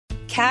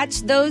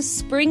Catch those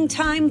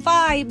springtime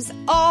vibes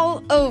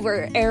all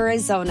over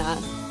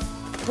Arizona.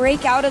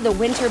 Break out of the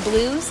winter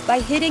blues by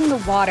hitting the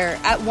water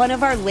at one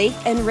of our lake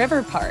and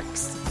river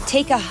parks.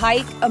 Take a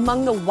hike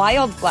among the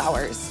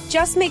wildflowers.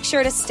 Just make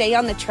sure to stay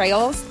on the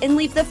trails and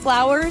leave the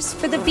flowers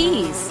for the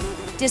bees.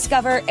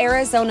 Discover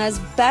Arizona's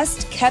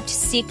best-kept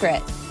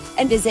secret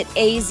and visit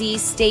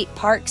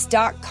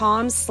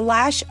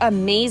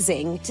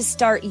azstateparks.com/amazing to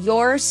start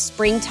your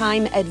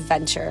springtime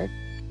adventure.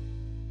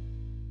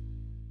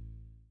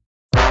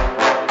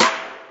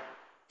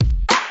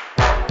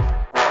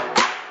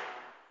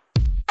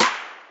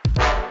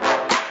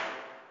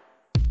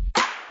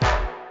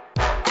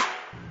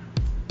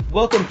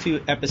 Welcome to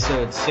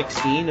episode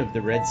 16 of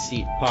the Red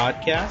Seat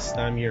Podcast.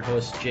 I'm your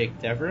host, Jake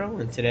Devereaux,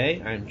 and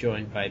today I'm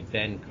joined by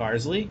Ben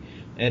Carsley,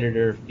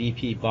 editor of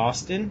VP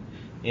Boston,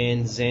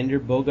 and Xander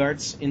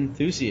Bogaerts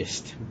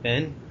enthusiast.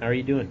 Ben, how are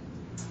you doing?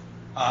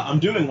 I'm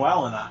doing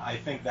well, and I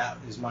think that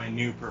is my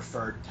new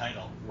preferred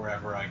title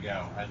wherever I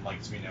go. I'd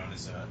like to be known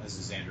as a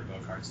Xander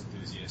Bogaerts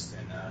enthusiast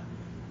and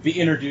be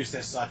introduced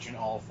as such in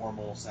all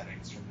formal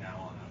settings from now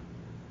on out.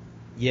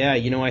 Yeah,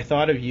 I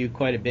thought of you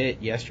quite a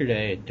bit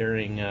yesterday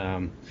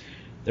during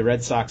the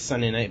Red Sox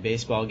Sunday night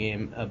baseball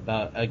game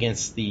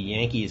against the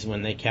Yankees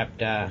when they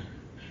kept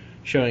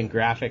showing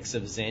graphics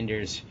of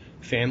Xander's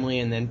family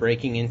and then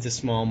breaking into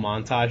small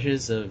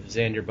montages of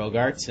Xander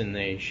Bogaerts, and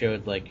they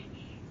showed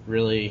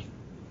really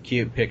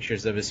cute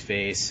pictures of his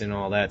face and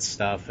all that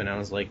stuff, and I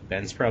was like,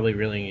 Ben's probably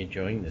really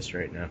enjoying this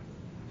right now.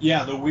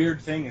 Yeah, the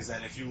weird thing is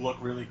that if you look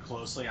really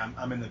closely,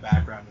 I'm in the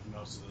background of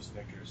most of those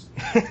pictures.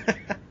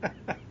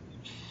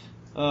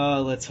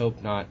 Let's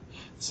hope not.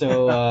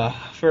 So,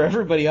 for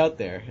everybody out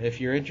there,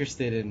 if you're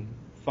interested in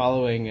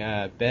following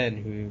Ben,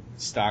 who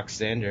stalks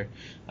Xander,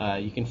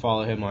 you can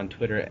follow him on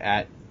Twitter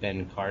at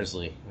Ben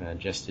Carsley,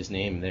 just his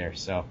name there.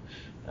 So,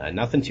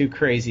 nothing too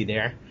crazy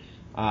there.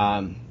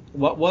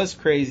 What was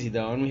crazy,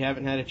 though, and we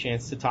haven't had a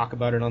chance to talk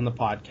about it on the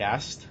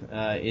podcast,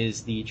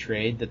 is the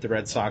trade that the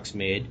Red Sox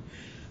made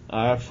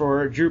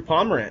for Drew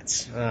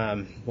Pomeranz.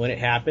 When it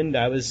happened,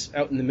 I was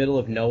out in the middle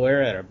of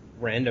nowhere at a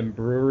random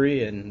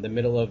brewery in the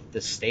middle of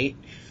the state,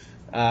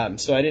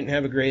 so I didn't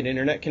have a great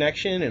internet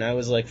connection, and I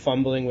was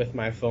fumbling with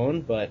my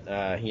phone, but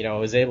I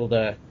was able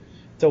to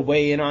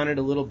weigh in on it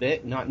a little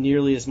bit, not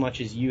nearly as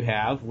much as you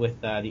have with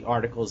the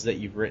articles that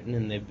you've written,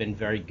 and they've been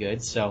very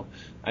good, so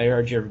I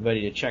urge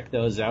everybody to check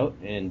those out,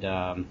 and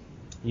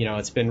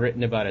it's been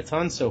written about a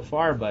ton so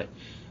far, but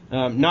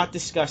not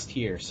discussed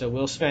here, so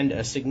we'll spend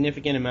a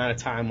significant amount of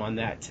time on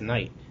that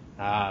tonight.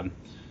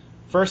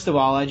 First of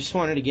all, I just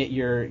wanted to get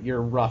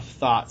your rough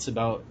thoughts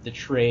about the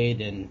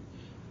trade and,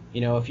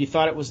 if you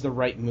thought it was the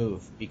right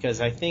move, because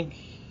I think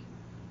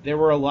there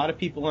were a lot of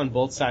people on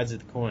both sides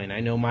of the coin. I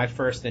know my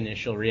first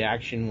initial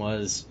reaction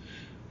was,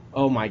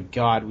 oh my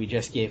God, we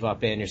just gave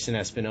up Anderson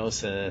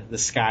Espinosa. The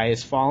sky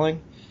is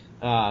falling.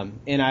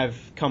 And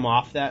I've come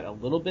off that a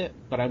little bit,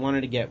 but I wanted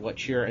to get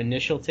what your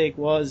initial take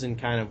was and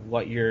kind of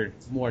what your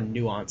more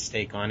nuanced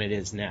take on it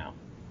is now.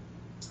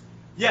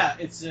 Yeah,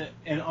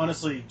 and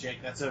honestly,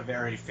 Jake, that's a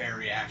very fair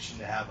reaction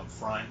to have up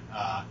front.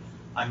 I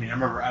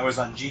remember I was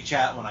on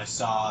GChat when I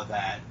saw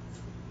that,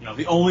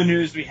 the only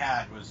news we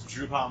had was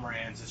Drew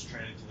Pomeranz is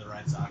traded to the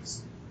Red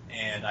Sox,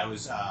 and I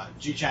was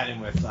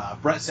G-chatting with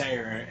Brett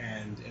Sayer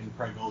and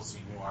Craig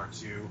Goldstein, who are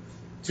two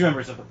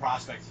members of the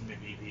prospect team at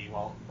VP.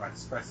 Well,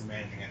 Brett's the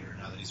managing editor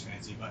now that he's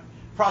fancy, but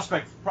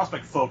prospect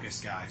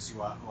focused guys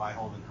who I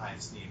hold in high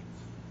esteem.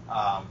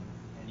 And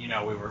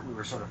we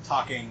were sort of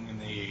talking in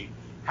the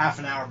half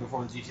an hour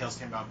before the details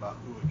came out about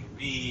who it could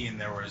be,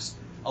 and there was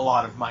a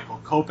lot of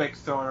Michael Kopech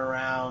thrown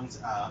around.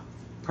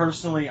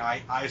 Personally,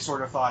 I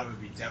sort of thought it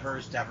would be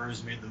Devers.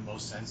 Devers made the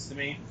most sense to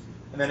me.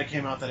 And then it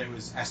came out that it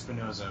was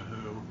Espinosa,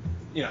 who,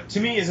 to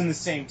me is in the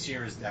same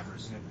tier as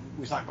Devers.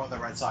 We talk about the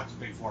Red Sox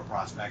Big Four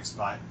prospects,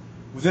 but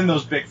within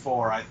those Big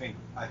Four, I think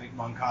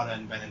Moncada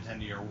and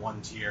Benintendi are one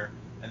tier,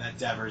 and that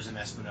Devers and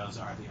Espinosa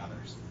are the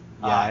others.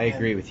 Yeah, I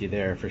agree with you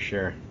there for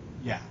sure.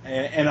 Yeah,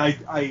 and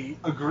I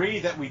agree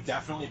that we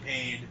definitely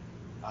paid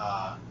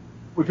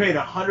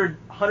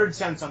 100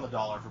 cents on the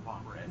dollar for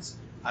Pomeranz.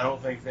 I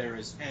don't think there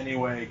is any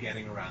way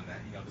getting around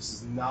that. This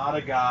is not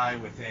a guy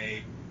with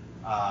a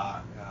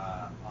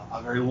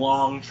very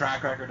long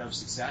track record of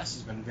success.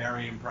 He's been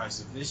very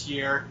impressive this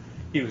year.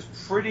 He was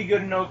pretty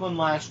good in Oakland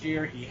last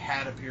year. He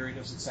had a period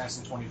of success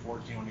in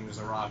 2014 when he was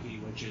a Rocky,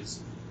 which is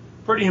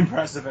pretty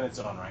impressive in its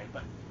own right.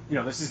 But,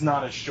 this is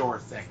not a sure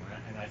thing.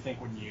 And I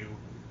think when you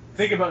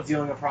think about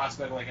dealing a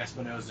prospect like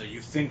Espinosa, you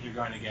think you're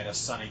going to get a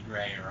Sonny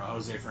Gray or a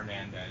Jose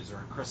Fernandez or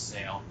a Chris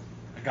Sale,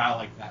 a guy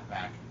like that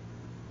back.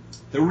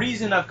 The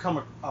reason I've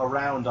come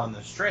around on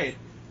this trade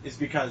is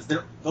because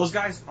those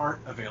guys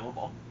aren't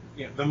available.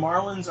 The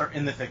Marlins are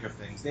in the thick of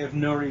things. They have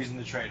no reason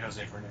to trade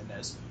Jose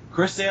Fernandez.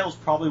 Chris Sale is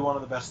probably one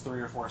of the best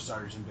 3 or 4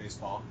 starters in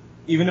baseball.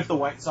 Even if the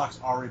White Sox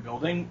are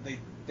rebuilding,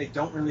 they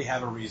don't really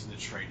have a reason to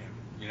trade him,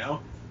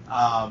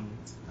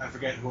 I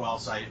forget who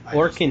else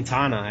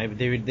Quintana.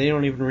 They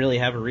don't even really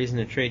have a reason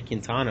to trade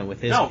Quintana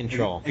with his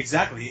control.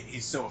 Exactly.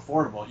 He's so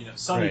affordable.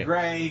 Sonny right.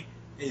 Gray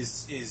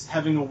is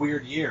having a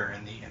weird year,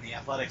 and the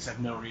Athletics have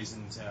no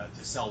reason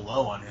to sell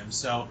low on him.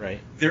 So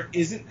there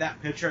isn't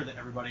that pitcher that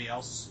everybody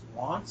else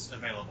wants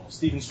available.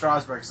 Steven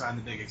Strasburg signed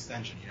the big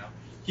extension.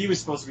 He was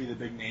supposed to be the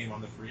big name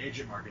on the free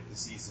agent market this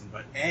season,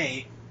 but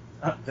A,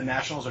 the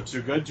Nationals are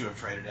too good to have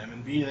traded him,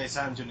 and B, they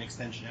signed him to an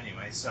extension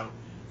anyway. So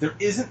there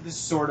isn't this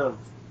sort of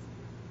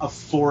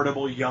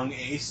affordable young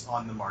ace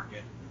on the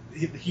market.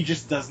 He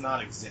just does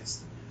not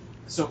exist.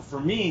 So for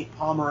me,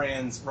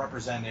 Pomeranz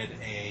represented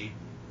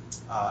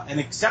an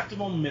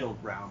acceptable middle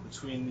ground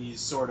between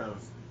these sort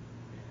of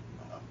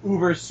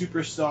uber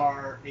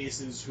superstar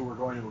aces who were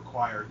going to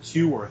acquire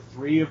 2 or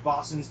 3 of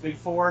Boston's big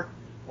 4,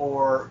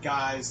 or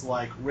guys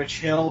like Rich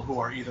Hill who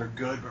are either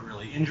good but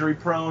really injury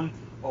prone,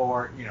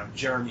 or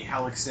Jeremy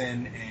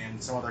Hellickson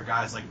and some other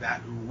guys like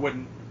that who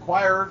wouldn't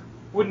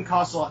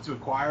cost a lot to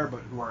acquire,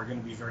 but who are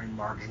going to be very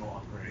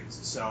marginal upgrades.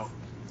 So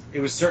it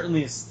was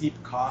certainly a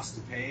steep cost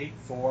to pay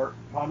for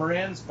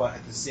Pomeranz, but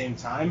at the same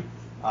time,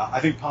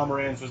 I think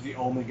Pomeranz was the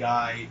only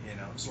guy,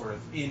 sort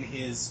of in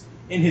his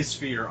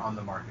sphere on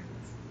the market.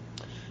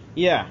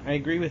 Yeah, I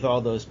agree with all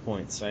those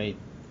points. I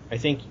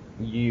think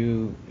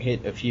you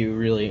hit a few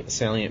really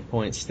salient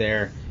points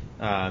there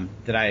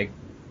that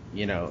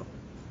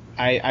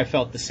I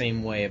felt the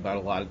same way about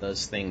a lot of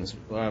those things.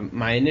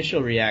 My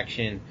initial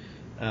reaction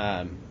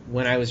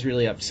when I was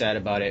really upset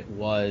about it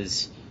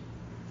was,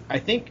 I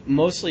think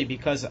mostly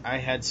because I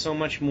had so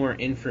much more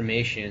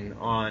information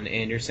on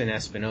Anderson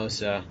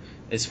Espinosa,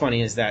 as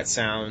funny as that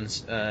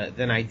sounds,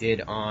 than I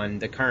did on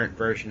the current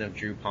version of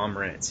Drew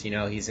Pomeranz.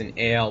 He's an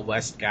AL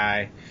West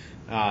guy,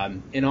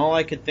 and all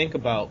I could think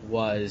about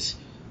was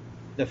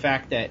the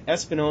fact that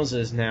Espinosa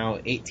is now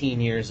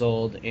 18 years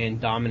old and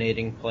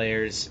dominating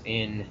players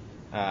in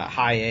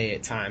high A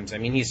at times. I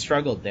mean, he's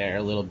struggled there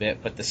a little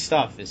bit, but the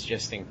stuff is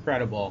just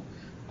incredible.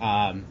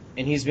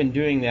 And he's been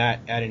doing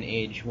that at an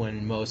age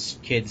when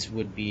most kids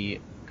would be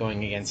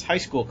going against high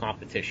school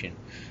competition.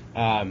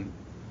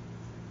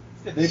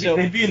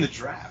 They'd be in the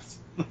draft.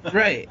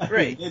 Right.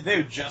 They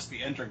would just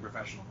be entering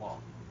professional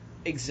ball.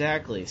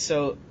 Exactly.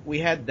 So we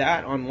had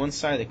that on one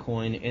side of the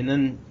coin, and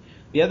then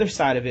the other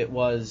side of it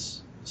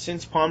was,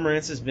 since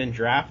Pomeranz has been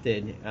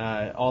drafted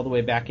all the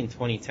way back in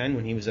 2010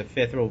 when he was a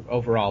 5th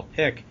overall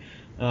pick,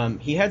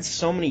 he had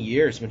so many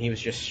years when he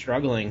was just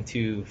struggling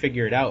to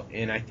figure it out,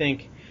 and I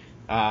think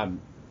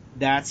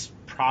that's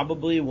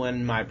probably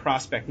when my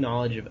prospect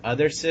knowledge of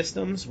other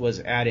systems was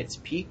at its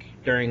peak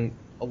during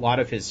a lot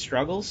of his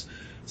struggles.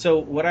 So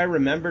what I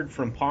remembered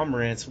from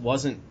Pomeranz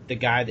wasn't the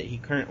guy that he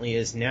currently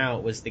is now.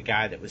 It was the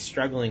guy that was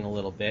struggling a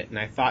little bit, and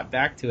I thought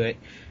back to it,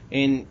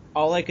 and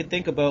all I could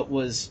think about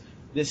was,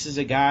 this is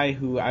a guy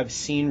who I've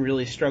seen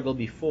really struggle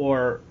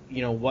before.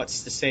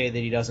 What's to say that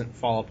he doesn't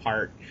fall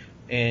apart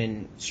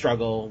and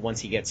struggle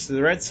once he gets to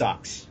the Red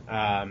Sox?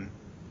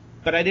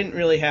 But I didn't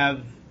really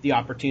have the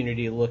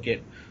opportunity to look at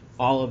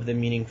all of the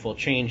meaningful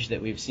change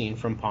that we've seen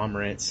from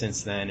Pomeranz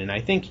since then. And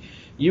I think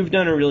you've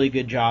done a really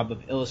good job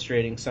of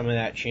illustrating some of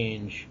that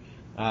change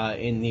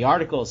in the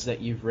articles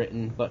that you've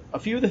written. But a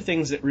few of the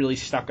things that really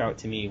stuck out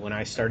to me when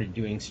I started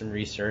doing some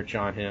research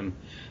on him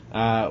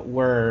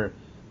were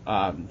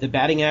the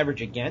batting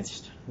average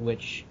against,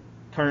 which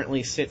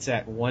currently sits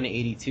at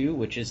 182,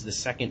 which is the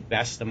second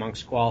best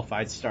amongst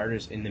qualified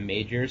starters in the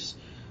majors.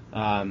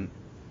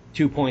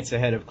 2 points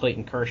ahead of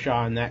Clayton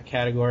Kershaw in that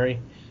category.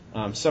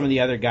 Some of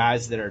the other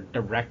guys that are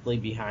directly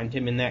behind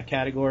him in that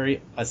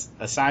category,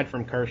 aside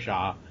from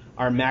Kershaw,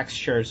 are Max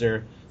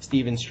Scherzer,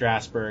 Steven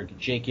Strasburg,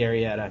 Jake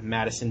Arrieta,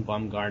 Madison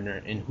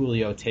Bumgarner, and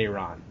Julio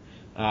Teheran.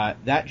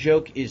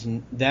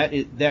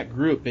 That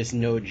group is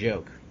no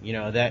joke.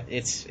 That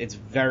it's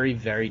very,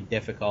 very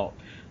difficult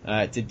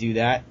to do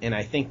that, and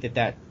I think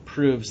that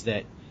proves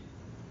that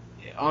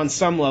on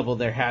some level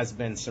there has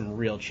been some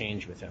real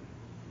change with him.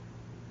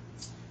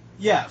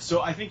 Yeah,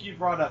 so I think you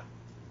brought up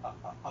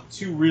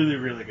 2 really,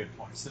 really good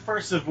points. The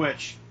first of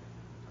which,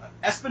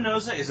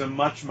 Espinosa is a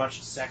much,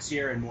 much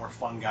sexier and more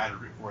fun guy to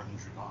root for than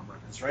Drew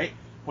Pomeranz, right?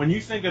 When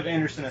you think of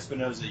Anderson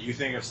Espinosa, you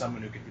think of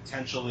someone who could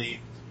potentially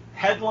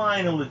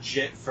headline a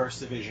legit first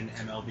division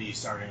MLB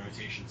starting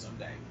rotation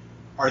someday.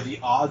 Are the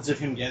odds of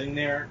him getting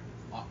there,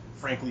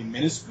 frankly,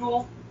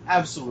 minuscule?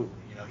 Absolutely.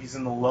 He's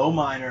in the low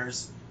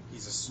minors.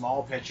 He's a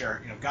small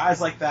pitcher.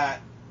 Guys like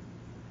that,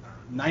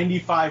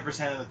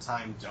 95% of the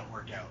time don't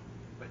work out.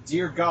 But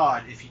dear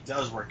God, if he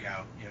does work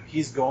out,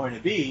 he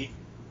could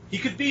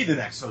be the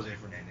next Jose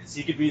Fernandez.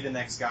 He could be the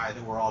next guy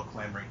that we're all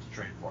clamoring to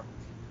trade for.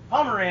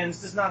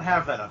 Pomeranz does not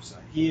have that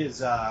upside. He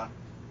is a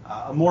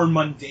more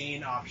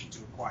mundane option to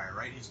acquire,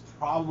 right? He's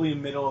probably a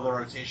middle of the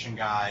rotation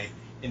guy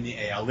in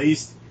the AL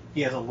East.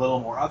 He has a little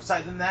more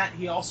upside than that.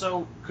 He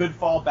also could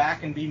fall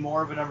back and be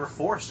more of a number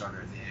 4 starter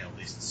in the AL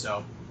East.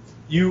 So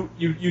you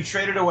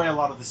traded away a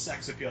lot of the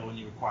sex appeal when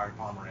you acquired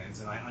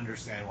Pomeranz, and I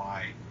understand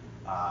why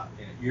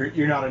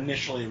you're not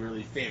initially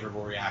really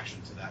favorable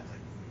reaction to that type of move.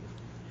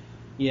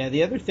 Yeah,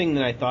 the other thing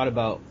that I thought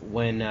about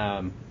when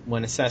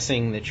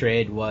assessing the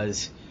trade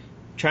was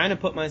trying to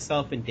put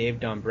myself in Dave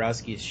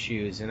Dombrowski's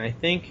shoes, and I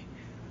think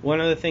one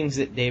of the things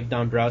that Dave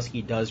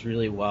Dombrowski does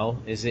really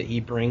well is that he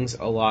brings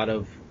a lot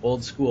of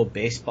old school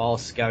baseball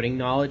scouting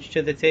knowledge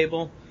to the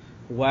table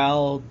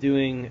while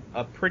doing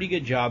a pretty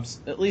good job,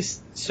 at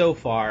least so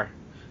far,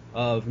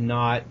 of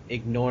not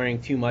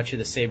ignoring too much of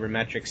the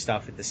sabermetric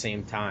stuff at the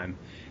same time.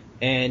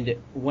 And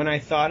when I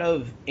thought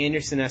of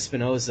Anderson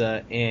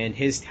Espinoza and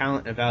his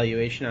talent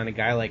evaluation on a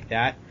guy like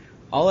that,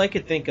 all I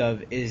could think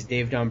of is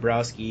Dave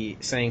Dombrowski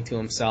saying to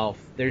himself,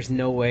 there's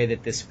no way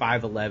that this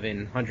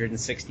 5'11",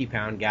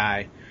 160-pound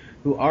guy,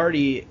 who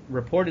already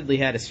reportedly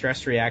had a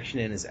stress reaction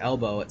in his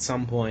elbow at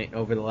some point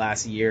over the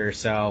last year or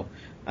so,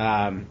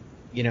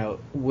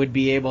 would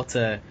be able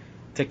to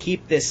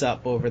keep this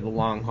up over the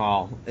long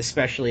haul,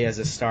 especially as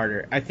a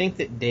starter. I think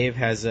that Dave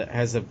has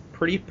a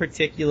pretty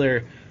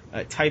particular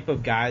type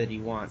of guy that he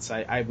wants.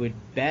 I would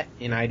bet,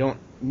 and I don't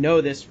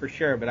know this for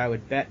sure, but I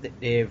would bet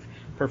that Dave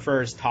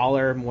prefers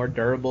taller, more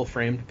durable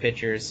framed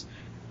pitchers.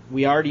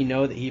 We already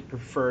know that he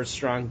prefers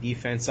strong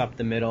defense up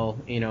the middle,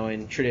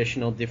 in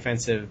traditional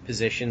defensive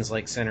positions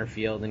like center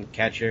field and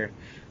catcher.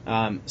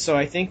 So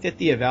I think that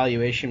the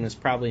evaluation was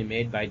probably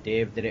made by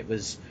Dave that it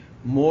was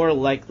more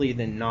likely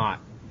than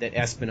not that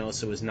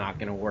Espinoza was not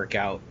going to work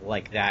out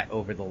like that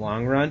over the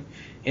long run.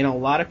 And a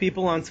lot of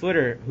people on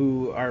Twitter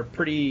who are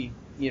pretty,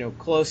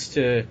 close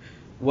to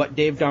what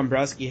Dave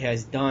Dombrowski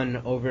has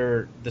done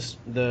over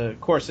the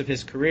course of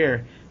his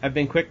career have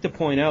been quick to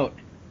point out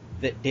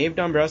that Dave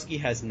Dombrowski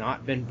has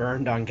not been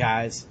burned on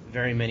guys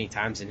very many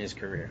times in his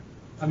career.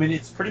 I mean,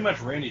 it's pretty much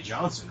Randy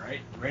Johnson, right?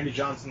 Randy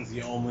Johnson's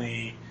the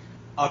only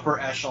upper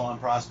echelon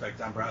prospect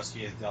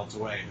Dombrowski has dealt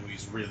away who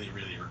he's really,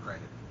 really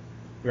regretted.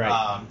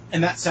 Right.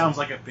 And that sounds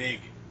like a big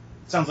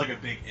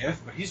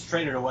if, but he's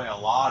traded away a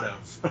lot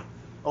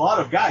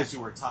of guys who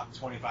were top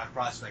 25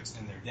 prospects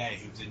in their day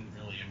who didn't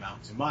really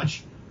amount to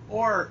much.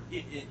 Or,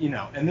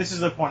 and this is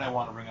the point I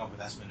want to bring up with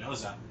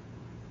Espinoza.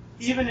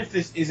 Even if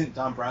this isn't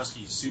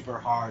Dombrowski's super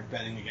hard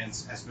betting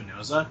against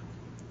Espinoza,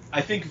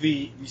 I think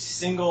the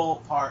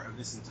single part of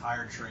this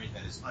entire trade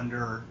that is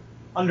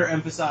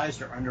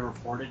underemphasized or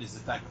underreported is the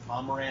fact that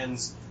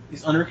Pomeranz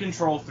is under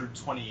control through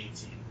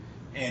 2018.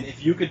 And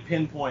if you could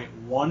pinpoint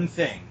one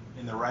thing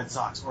in the Red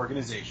Sox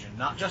organization,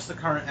 not just the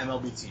current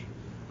MLB team,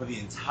 but the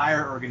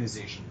entire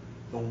organization,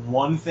 the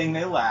one thing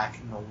they lack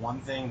and the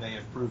one thing they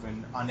have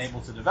proven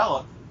unable to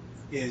develop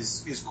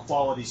is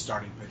quality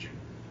starting pitching.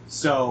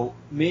 So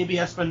maybe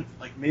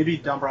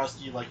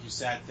Dombrowski, like you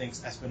said,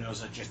 thinks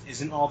Espinoza just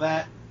isn't all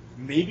that.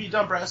 Maybe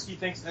Dombrowski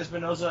thinks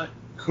Espinoza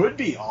could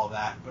be all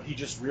that, but he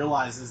just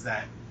realizes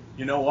that,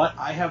 you know what,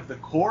 I have the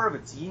core of a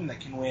team that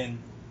can win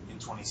in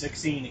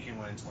 2016, it can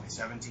win in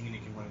 2017,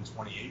 it can win in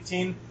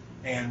 2018,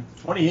 and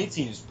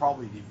 2018 is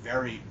probably the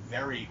very,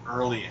 very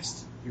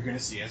earliest you're going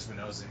to see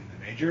Espinoza in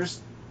the majors,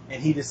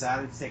 and he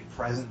decided to take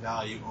present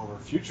value over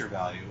future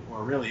value,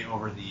 or really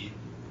over the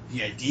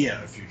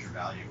idea of future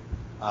value.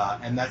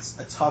 And that's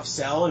a tough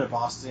sell in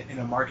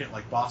a market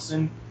like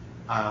Boston.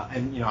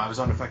 And I was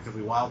on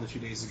Effectively Wild a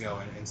few days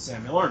ago, and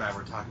Sam Miller and I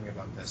were talking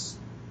about this.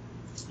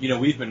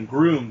 We've been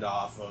groomed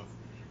off of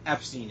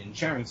Epstein and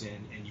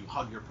Cherington, and you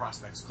hug your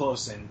prospects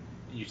close and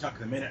you tuck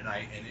them in at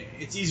night, and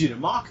it's easy to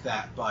mock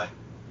that, but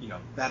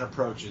that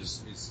approach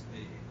is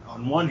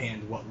on one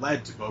hand what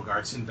led to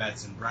Bogarts and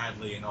Betts and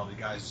Bradley and all the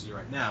guys you see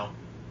right now.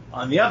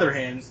 On the other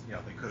hand,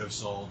 they could have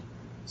sold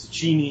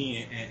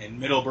Cicchini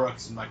and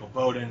Middlebrooks and Michael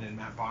Bowden and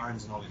Matt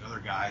Barnes and all these other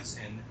guys,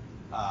 and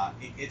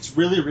it's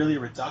really, really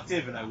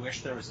reductive, and I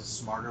wish there was a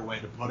smarter way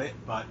to put it,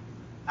 but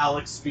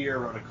Alex Spear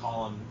wrote a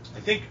column, I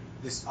think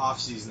this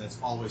offseason, that's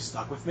always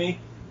stuck with me,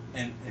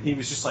 and he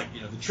was just like,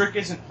 the trick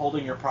isn't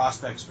holding your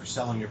prospects or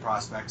selling your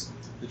prospects,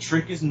 the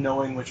trick is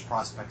knowing which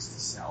prospects to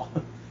sell.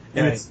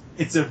 And right.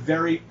 It's a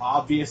very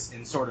obvious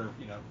and sort of,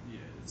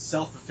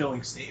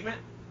 self-fulfilling statement,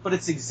 but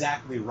it's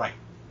exactly right.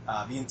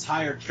 The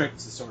entire trick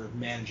to sort of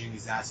managing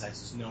these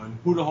assets is knowing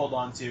who to hold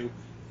on to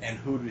and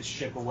who to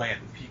ship away at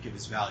the peak of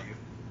his value.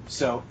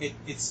 So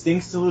it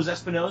stinks to lose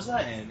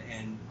Espinoza,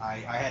 and I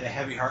had a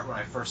heavy heart when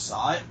I first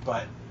saw it,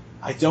 but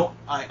I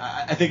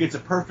think it's a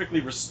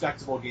perfectly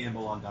respectable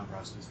gamble on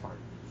Dombrowski's part.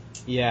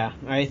 Yeah,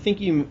 I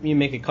think you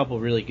make a couple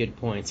really good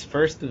points.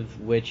 First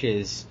of which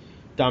is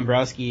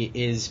Dombrowski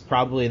is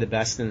probably the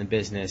best in the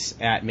business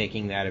at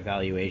making that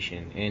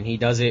evaluation, and he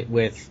does it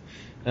with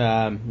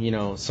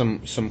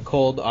some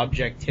cold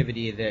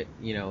objectivity that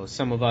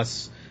some of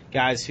us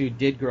guys who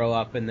did grow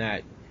up in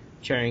that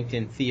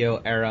Cherington Theo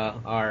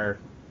era are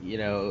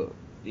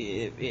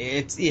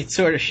it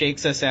sort of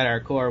shakes us at our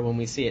core when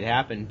we see it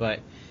happen,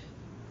 but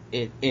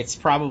it's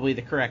probably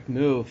the correct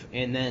move.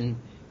 And then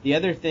the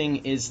other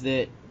thing is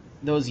that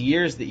those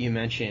years that you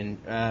mentioned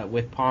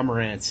with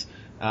Pomeranz,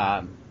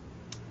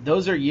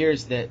 those are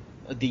years that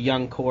the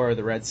young core of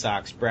the Red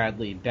Sox,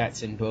 Bradley,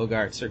 Betts, and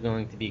Bogarts, are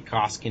going to be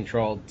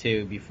cost-controlled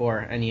too before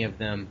any of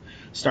them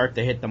start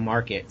to hit the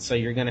market. So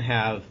you're going to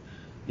have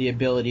the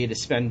ability to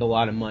spend a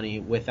lot of money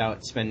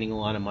without spending a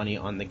lot of money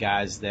on the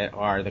guys that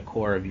are the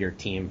core of your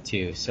team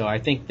too. So I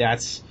think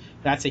that's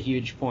a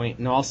huge point.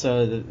 And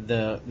also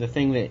the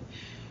thing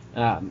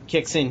that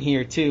kicks in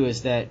here too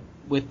is that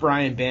with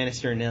Brian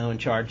Bannister now in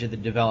charge of the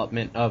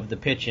development of the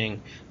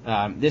pitching,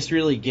 this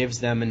really gives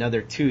them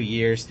another 2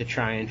 years to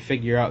try and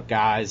figure out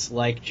guys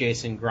like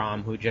Jason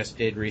Groome, who just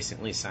did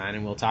recently sign,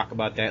 and we'll talk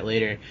about that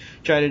later,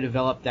 try to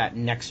develop that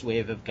next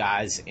wave of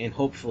guys and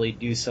hopefully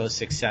do so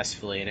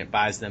successfully, and it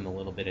buys them a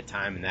little bit of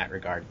time in that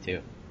regard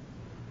too.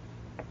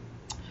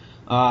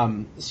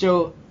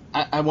 So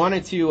I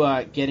wanted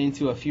to get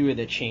into a few of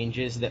the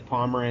changes that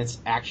Pomeranz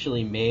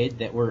actually made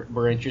that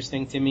were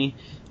interesting to me.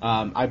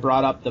 I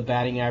brought up the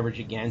batting average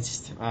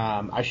against.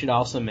 I should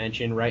also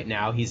mention right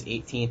now he's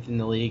 18th in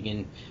the league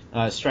in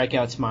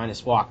strikeouts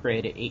minus walk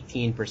rate at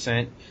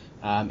 18%.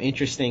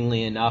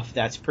 Interestingly enough,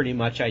 that's pretty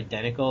much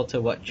identical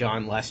to what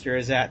John Lester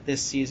is at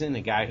this season,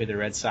 the guy who the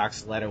Red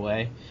Sox let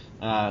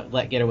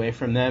get away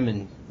from them,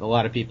 and a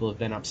lot of people have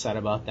been upset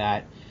about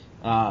that.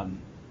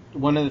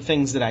 One of the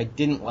things that I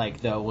didn't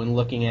like, though, when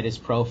looking at his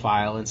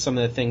profile, and some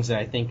of the things that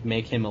I think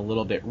make him a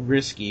little bit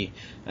risky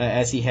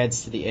as he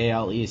heads to the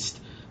AL East,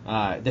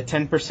 the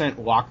 10%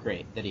 walk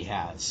rate that he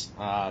has.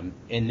 And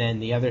then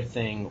the other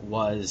thing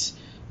was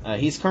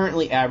he's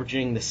currently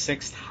averaging the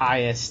 6th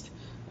highest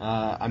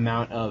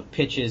amount of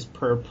pitches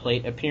per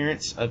plate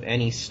appearance of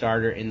any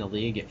starter in the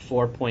league at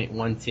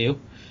 4.12.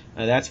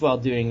 That's while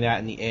doing that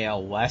in the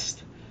AL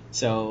West.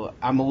 So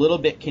I'm a little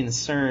bit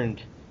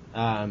concerned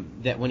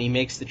that when he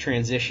makes the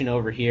transition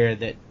over here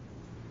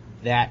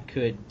that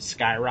could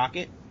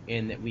skyrocket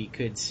and that we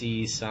could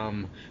see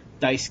some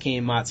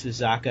Daisuke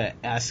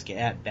Matsuzaka-esque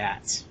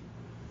at-bats.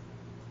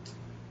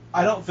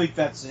 I don't think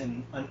that's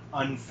an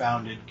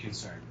unfounded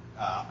concern.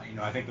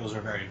 I think those are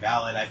very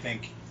valid. I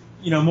think,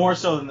 more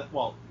so than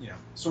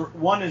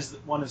one is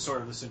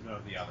sort of the symptom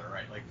of the other,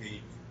 right? Like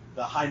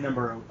the high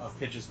number of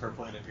pitches per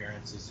plate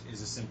appearance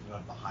is a symptom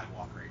of the high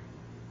walk rate.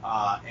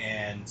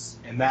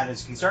 And that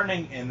is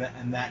concerning,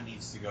 and that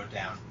needs to go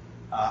down.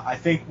 I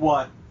think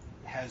what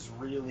has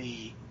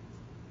really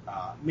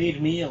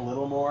made me a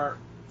little more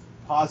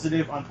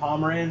positive on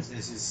Pomeranz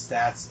is his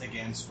stats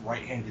against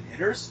right-handed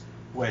hitters,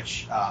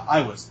 which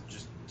I was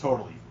just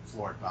totally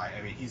floored by.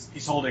 I mean,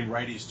 he's holding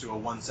righties to a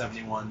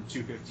 171,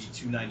 250,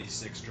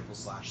 296 triple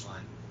slash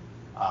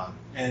line.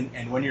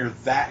 And when you're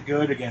that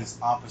good against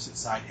opposite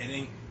side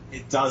hitting,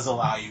 it does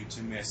allow you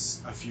to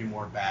miss a few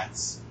more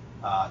bats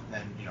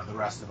than the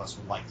rest of us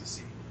would like to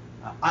see.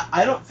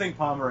 I don't think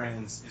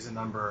Pomeranz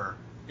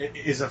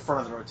is a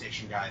front of the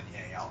rotation guy in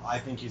the AL. I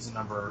think he's a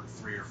number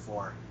 3 or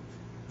 4.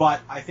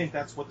 But I think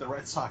that's what the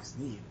Red Sox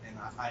need, and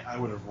I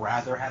would have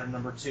rather had a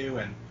number 2.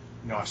 And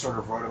I sort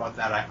of wrote about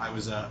that. I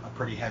was a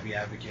pretty heavy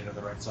advocate of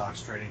the Red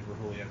Sox trading for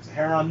Julio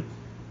Teheran.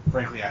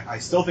 Frankly, I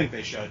still think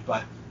they should.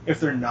 But if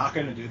they're not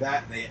going to do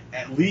that, they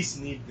at least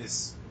need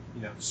this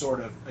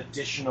sort of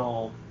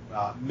additional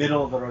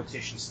middle of the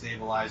rotation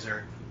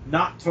stabilizer.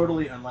 Not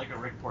totally unlike a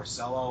Rick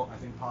Porcello. I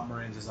think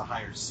Pomeranz is a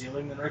higher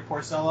ceiling than Rick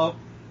Porcello.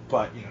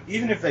 But,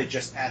 even if they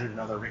just added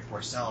another Rick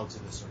Porcello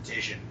to this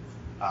rotation,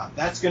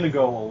 that's going to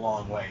go a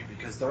long way,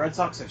 because the Red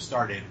Sox have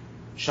started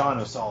Sean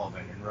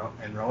O'Sullivan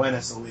and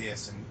Roenis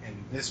Elias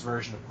and this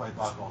version of Clay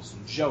Buchholz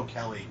and Joe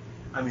Kelly.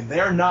 I mean,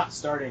 they're not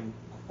starting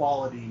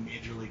quality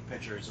major league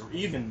pitchers or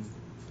even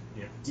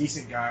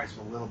decent guys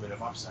with a little bit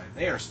of upside.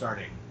 They are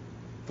starting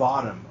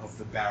bottom of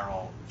the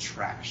barrel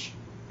trash.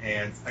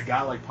 And a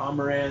guy like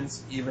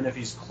Pomeranz, even if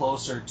he's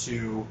closer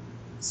to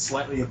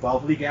slightly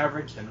above league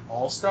average than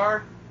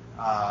all-star,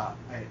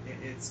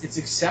 it's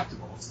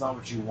acceptable. It's not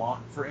what you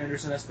want for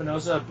Anderson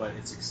Espinosa, but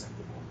it's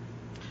acceptable.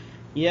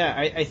 Yeah,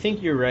 I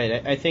think you're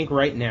right. I think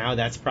right now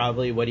that's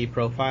probably what he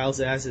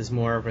profiles as, is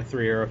more of a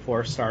 3 or a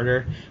 4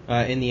 starter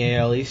in the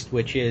AL East,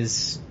 which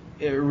is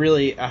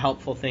really a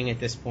helpful thing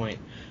at this point.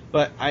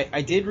 But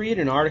I did read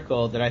an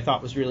article that I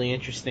thought was really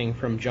interesting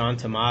from John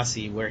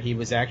Tomasi, where he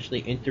was actually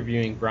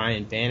interviewing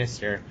Brian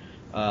Bannister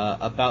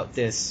about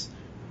this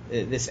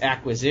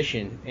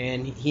acquisition,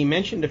 and he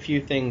mentioned a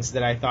few things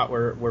that I thought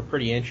were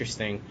pretty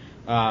interesting.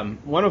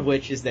 One of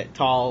which is that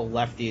tall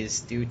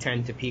lefties do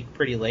tend to peak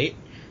pretty late.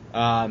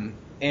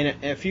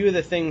 And a few of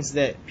the things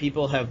that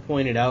people have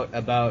pointed out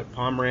about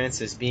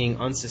Pomeranz as being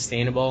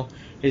unsustainable,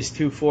 his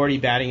 240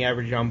 batting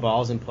average on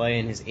balls in play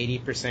and his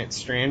 80%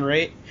 strand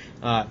rate,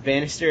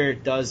 Bannister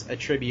does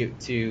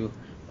attribute to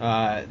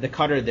the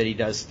cutter that he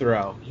does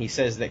throw. He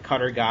says that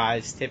cutter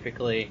guys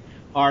typically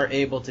are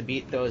able to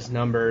beat those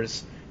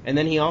numbers. And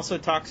then he also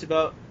talks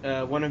about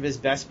one of his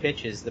best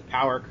pitches, the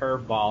power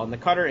curveball. And the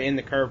cutter and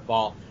the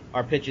curveball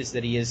are pitches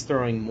that he is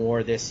throwing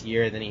more this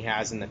year than he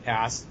has in the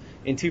past,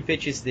 and 2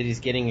 pitches that he's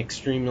getting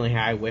extremely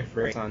high whiff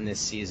rates on this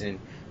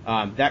season.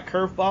 That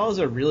curveball is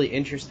a really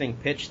interesting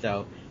pitch,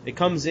 though. It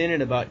comes in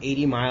at about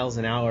 80 miles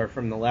an hour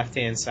from the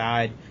left-hand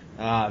side,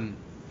 and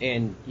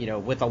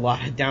with a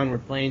lot of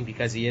downward plane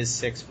because he is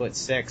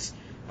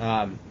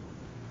 6'6".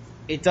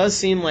 It does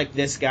seem like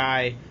this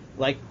guy,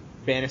 like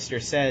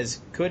Bannister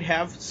says, could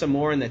have some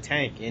more in the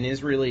tank and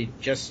is really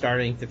just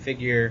starting to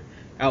figure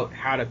out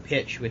how to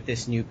pitch with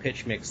this new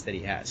pitch mix that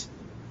he has.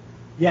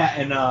 Yeah,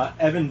 and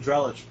Evan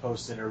Drellich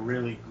posted a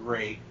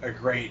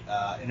great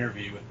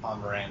interview with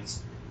Pomeranz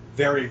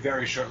very,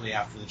 very shortly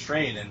after the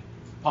trade, and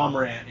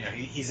Pomeranz,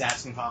 he's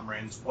asking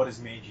Pomeranz what has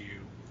made you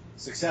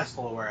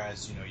successful,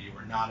 whereas you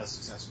were not as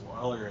successful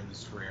earlier in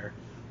this career.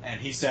 And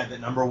he said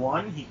that number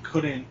one, he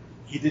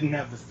didn't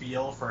have the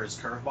feel for his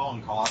curveball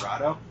in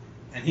Colorado,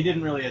 and he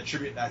didn't really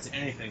attribute that to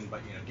anything.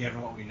 But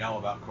given what we know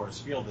about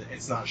Coors Field,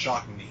 it's not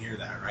shocking to hear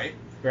that, right?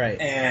 Right.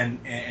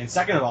 And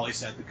second of all, he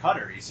said the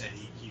cutter. He said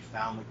he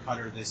found the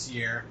cutter this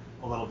year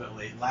a little bit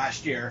late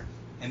last year,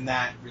 and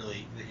that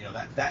really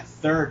that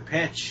third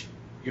pitch,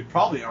 you could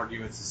probably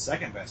argue it's the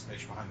second best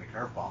pitch behind the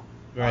curveball.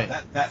 Right.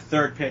 That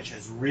third pitch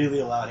has really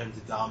allowed him to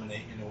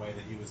dominate in a way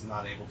that he was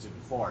not able to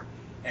before.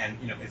 And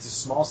it's a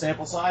small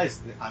sample size.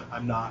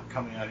 I'm not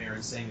coming out here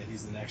and saying that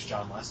he's the next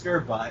John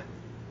Lester, but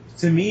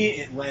to me,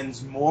 it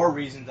lends more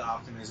reason to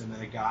optimism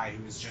than a guy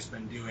who has just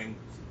been doing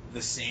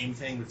the same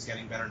thing that's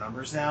getting better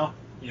numbers now.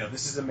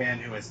 This is a man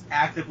who has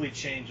actively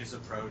changed his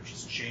approach,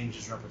 has changed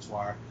his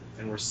repertoire,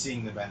 and we're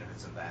seeing the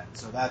benefits of that.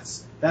 So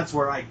that's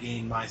where I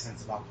gain my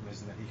sense of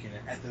optimism that he can,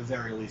 at the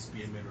very least,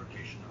 be a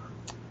mid-rotation arm.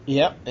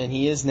 Yep, and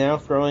he is now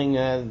throwing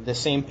the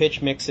same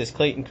pitch mix as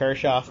Clayton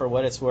Kershaw for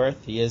what it's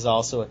worth. He is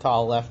also a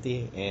tall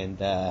lefty, and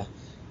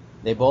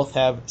they both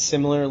have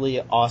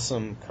similarly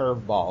awesome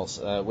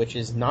curveballs, which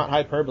is not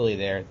hyperbole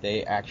there.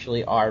 They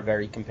actually are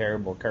very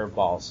comparable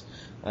curveballs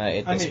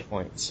at this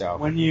point. So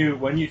when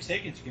you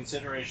take into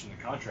consideration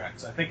the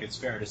contracts, I think it's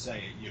fair to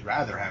say you'd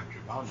rather have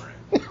Drew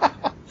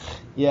Pomeranz.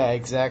 Yeah,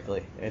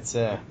 exactly. It's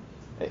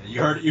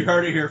you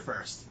heard it here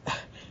first.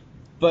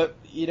 But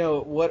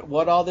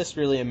what all this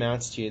really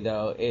amounts to,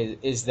 though,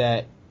 is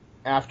that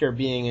after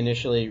being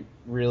initially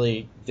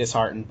really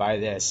disheartened by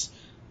this,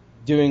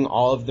 doing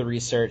all of the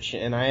research,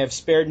 and I have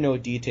spared no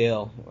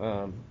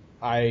detail,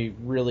 I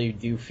really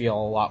do feel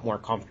a lot more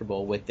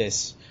comfortable with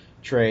this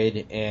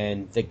trade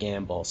and the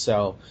gamble.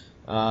 So,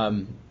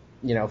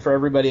 for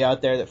everybody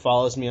out there that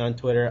follows me on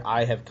Twitter,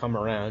 I have come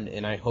around,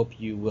 and I hope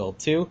you will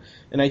too.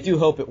 And I do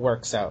hope it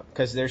works out,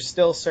 because there's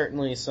still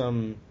certainly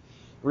some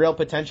real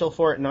potential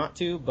for it not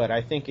to, but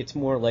I think it's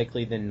more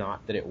likely than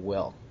not that it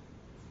will.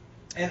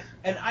 And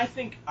I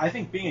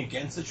think being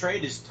against the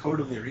trade is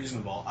totally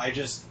reasonable.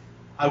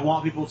 I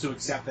want people to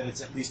accept that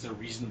it's at least a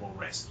reasonable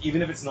risk.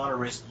 Even if it's not a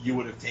risk you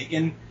would have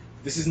taken,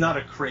 this is not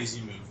a crazy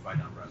move by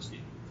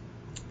Dombrowski.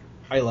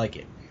 I like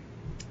it.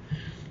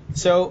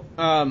 So,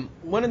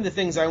 one of the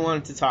things I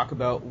wanted to talk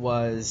about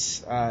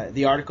was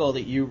the article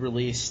that you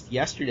released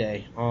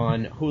yesterday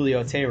on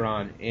Julio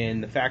Teheran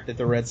and the fact that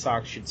the Red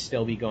Sox should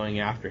still be going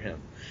after him.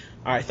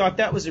 I thought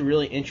that was a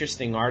really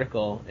interesting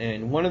article,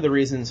 and one of the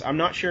reasons, I'm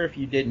not sure if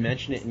you did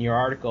mention it in your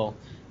article,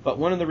 but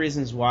one of the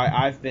reasons why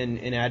I've been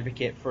an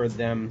advocate for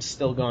them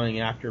still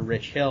going after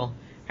Rich Hill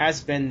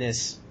has been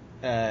this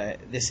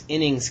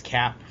innings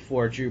cap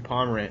for Drew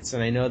Pomeranz,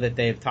 and I know that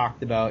they've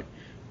talked about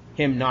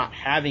him not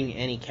having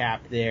any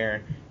cap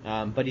there,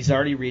 but he's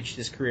already reached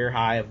his career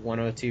high of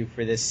 102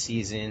 for this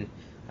season.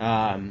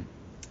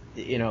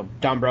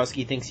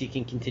 Dombrowski thinks he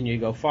can continue to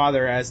go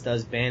farther, as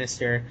does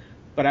Bannister,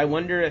 but I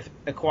wonder if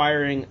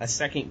acquiring a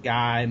second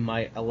guy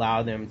might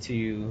allow them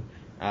to,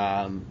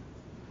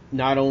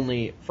 not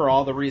only for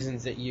all the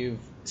reasons that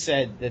you've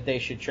said that they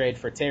should trade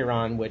for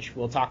Teheran, which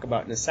we'll talk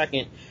about in a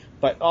second,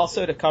 but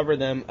also to cover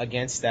them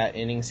against that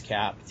innings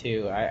cap,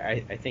 too.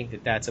 I think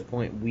that that's a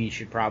point we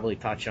should probably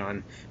touch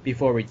on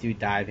before we do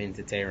dive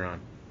into Teheran.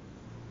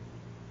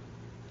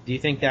 Do you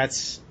think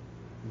that's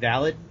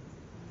valid?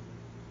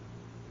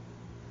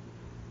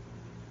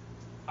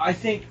 I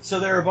think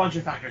so. There are a bunch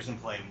of factors in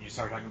play when you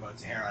start talking about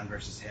Teheran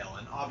versus Hill,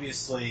 and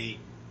obviously,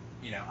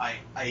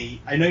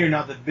 I know you're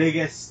not the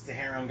biggest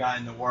Teheran guy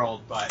in the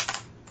world,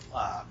 but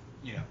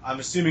I'm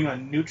assuming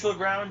on neutral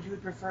ground you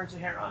would prefer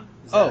Teheran.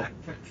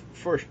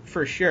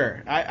 For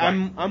sure.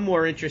 I'm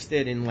more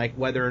interested in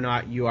whether or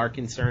not you are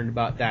concerned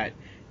about that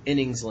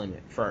innings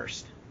limit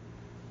first.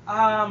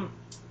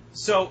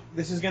 So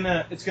it's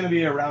gonna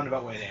be a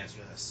roundabout way to answer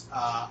this.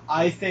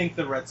 I think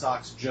the Red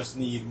Sox just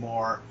need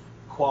more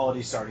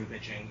quality starting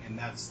pitching, and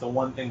that's the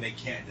one thing they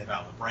can't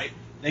develop, right?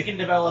 They can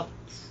develop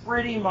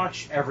pretty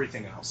much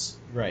everything else.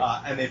 Right.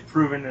 And they've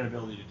proven an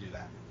ability to do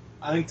that.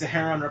 I think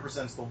Teheran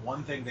represents the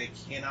one thing they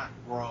cannot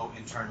grow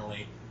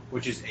internally,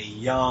 which is a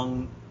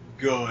young,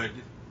 good,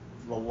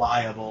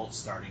 reliable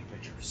starting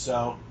pitcher.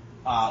 So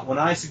when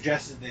I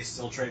suggested they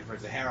still trade for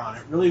Teheran,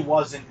 it really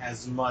wasn't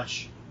as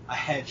much a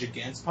hedge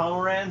against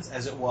Pomeranz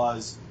as it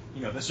was,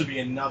 this would be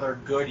another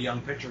good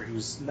young pitcher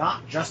who's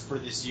not just for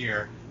this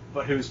year,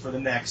 but who's for the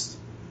next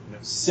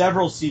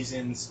several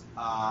seasons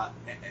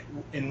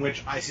in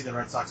which I see the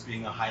Red Sox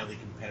being a highly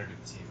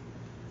competitive team.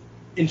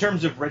 In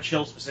terms of Rich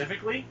Hill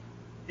specifically,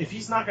 if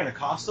he's not going to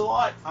cost a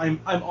lot, I'm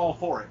all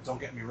for it. Don't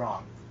get me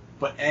wrong,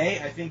 but A,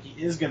 I think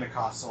he is going to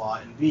cost a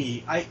lot, and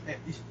B,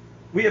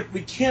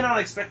 we cannot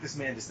expect this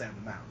man to stay on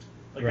the mound.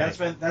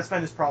 Right. That's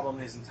been his problem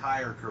his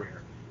entire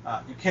career.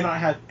 You cannot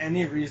have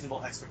any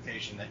reasonable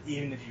expectation that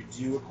even if you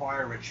do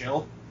acquire Rich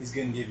Hill, he's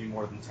going to give you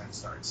more than 10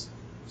 starts.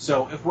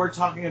 So if we're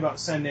talking about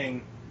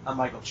sending a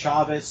Michael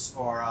Chavez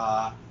or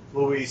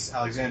Luis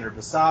Alexander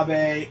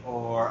Basabe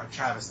or a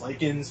Travis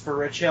Lakins for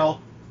Rich Hill,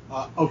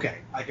 okay,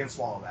 I can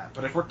swallow that.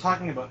 But if we're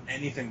talking about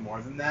anything more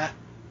than that,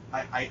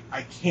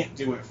 I can't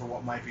do it for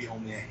what might be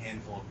only a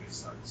handful of good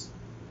starts.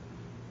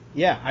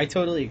 Yeah, I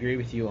totally agree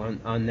with you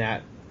on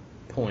that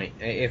point.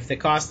 If the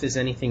cost is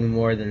anything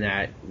more than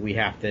that, we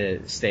have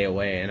to stay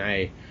away. And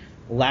I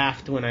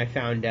laughed when I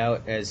found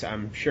out, as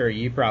I'm sure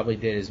you probably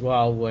did as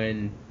well,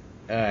 when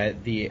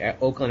the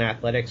Oakland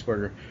Athletics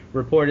were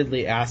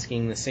reportedly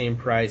asking the same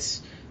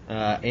price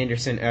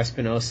Anderson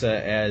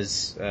Espinosa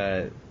as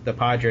the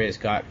Padres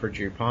got for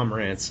Drew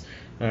Pomeranz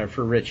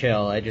for Rich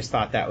Hill. I just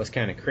thought that was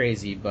kind of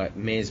crazy, but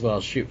may as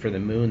well shoot for the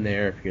moon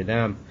there if you're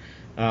them.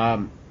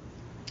 I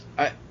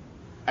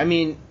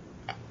mean,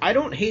 I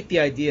don't hate the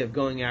idea of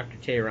going after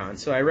Tehran.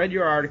 So I read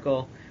your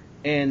article,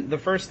 and the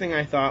first thing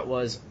I thought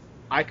was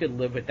I could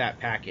live with that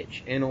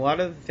package. And a lot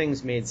of the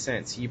things made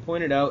sense. You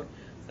pointed out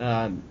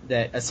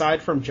that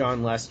aside from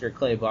John Lester,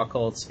 Clay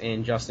Buchholz,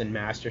 and Justin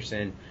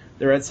Masterson,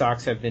 the Red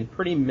Sox have been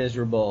pretty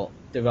miserable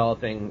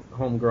developing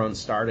homegrown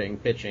starting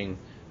pitching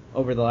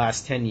over the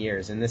last 10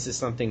 years. And this is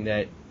something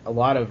that a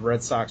lot of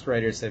Red Sox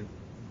writers have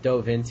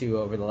dove into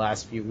over the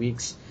last few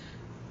weeks.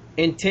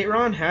 And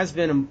Tehran has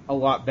been a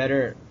lot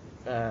better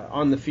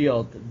on the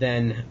field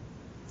than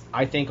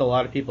I think a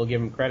lot of people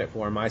give him credit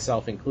for,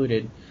 myself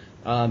included.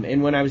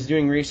 And when I was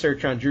doing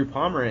research on Drew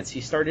Pomeranz,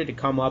 he started to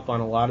come up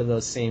on a lot of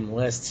those same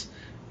lists.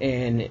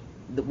 And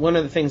one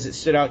of the things that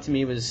stood out to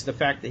me was the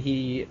fact that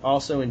he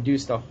also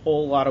induced a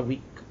whole lot of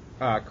weak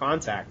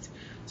contact.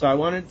 So I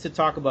wanted to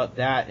talk about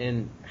that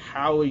and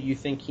how you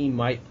think he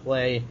might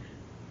play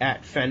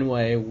at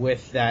Fenway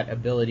with that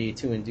ability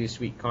to induce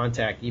weak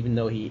contact, even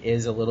though he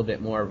is a little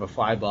bit more of a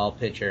fly ball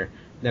pitcher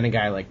than a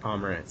guy like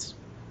Pomeranz.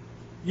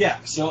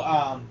 Yeah, so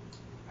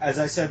as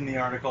I said in the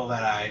article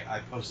that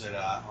I posted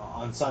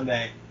on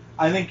Sunday,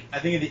 I think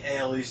at the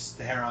AL East,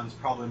 Tehran's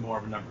probably more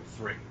of a number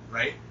 3,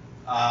 right?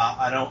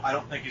 I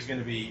don't think he's going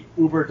to be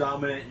uber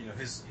dominant. You know,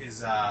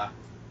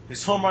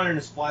 his home run and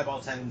his fly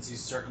ball tendencies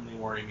certainly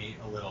worry me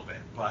a little bit,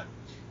 but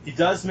he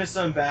does miss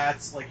some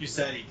bats, like you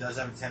said. He does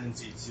have a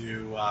tendency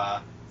to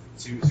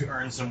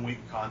earn some weak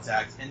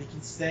contact, and he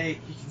can stay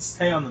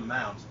on the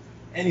mound.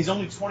 And he's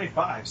only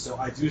 25, so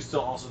I do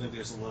still also think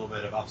there's a little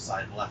bit of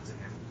upside left in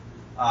him.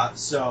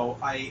 So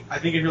I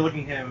think if you're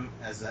looking at him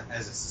as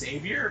a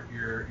savior,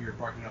 you're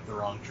barking up the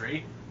wrong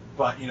tree.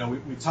 But you know,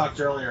 we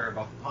talked earlier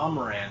about the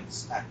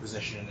Pomeranz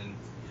acquisition and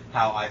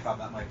how I thought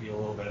that might be a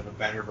little bit of a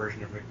better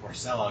version of Rick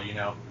Porcello. You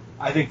know,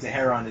 I think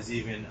Tehran is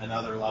even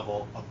another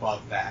level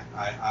above that.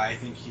 I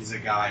think he's a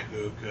guy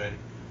who could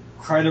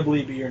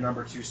credibly be your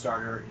number 2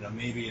 starter. You know,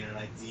 maybe in an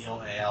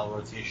ideal AL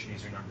rotation,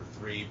 he's your number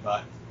 3,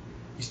 but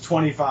he's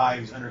 25.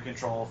 He's under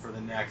control for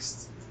the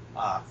next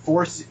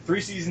 3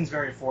 seasons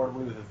very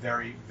affordably with a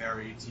very,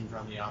 very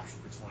team-friendly option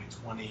for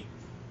 2020.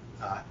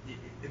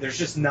 There's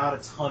just not a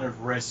ton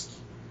of risk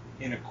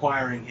in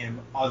acquiring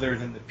him other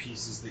than the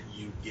pieces that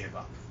you give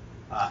up.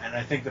 And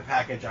I think the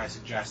package I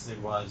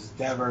suggested was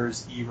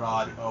Devereaux,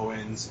 Erod,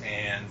 Owens,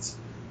 and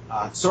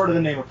sort of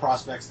the name of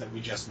prospects that we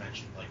just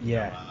mentioned. Like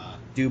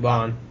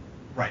Dubon.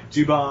 Right,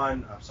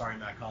 Dubon. I'm sorry,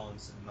 Matt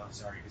Collins. I'm not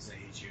sorry because I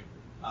hate you.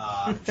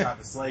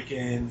 Travis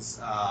Lakins,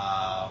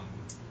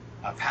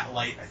 Pat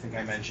Light. I think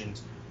I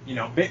mentioned. You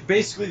know,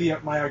 basically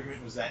my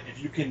argument was that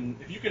if you can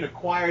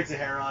acquire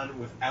Tehran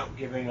without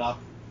giving up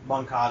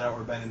Moncada or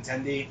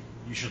Benintendi,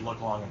 you should look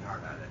long and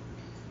hard at it.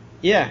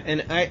 Yeah,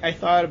 and I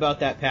thought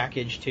about that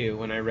package too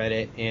when I read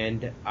it,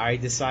 and I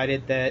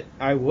decided that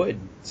I would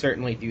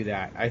certainly do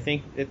that. I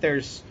think that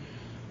there's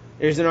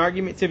an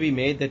argument to be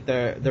made that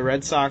the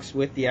Red Sox,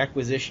 with the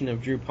acquisition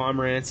of Drew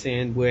Pomeranz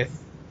and with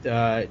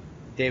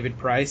David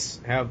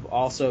Price, have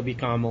also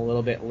become a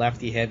little bit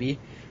lefty heavy,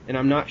 and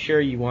I'm not sure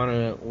you want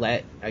to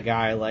let a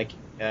guy like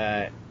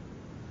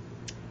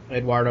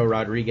Eduardo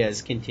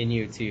Rodriguez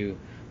continue to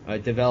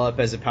develop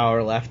as a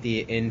power lefty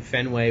in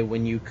Fenway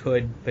when you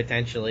could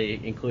potentially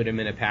include him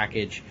in a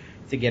package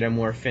to get a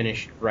more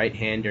finished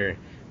right-hander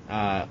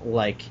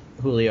like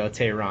Julio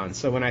Tehran.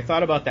 So when I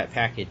thought about that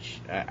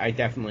package, I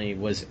definitely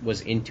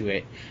was into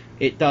it.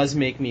 It does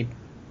make me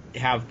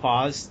have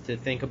pause to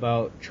think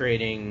about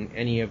trading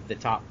any of the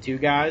top 2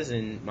 guys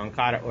in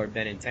Moncada or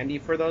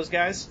Benintendi for those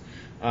guys.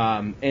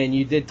 And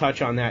you did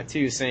touch on that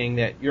too, saying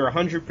that you're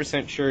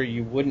 100% sure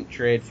you wouldn't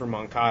trade for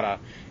Moncada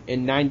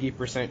and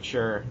 90%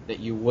 sure that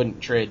you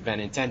wouldn't trade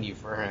Benintendi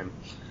for him.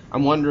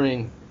 I'm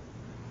wondering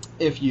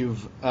if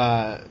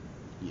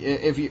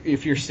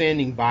if you're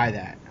standing by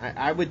that.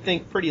 I would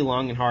think pretty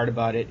long and hard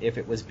about it if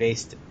it was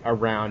based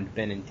around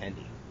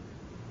Benintendi.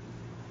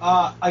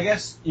 I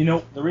guess, you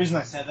know, the reason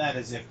I said that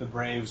is if the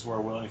Braves were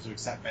willing to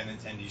accept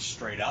Benintendi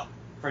straight up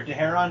for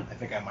Tehran, I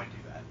think I might do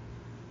that.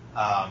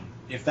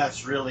 If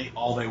that's really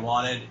all they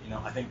wanted, you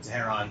know, I think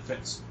Tehran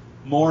fits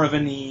more of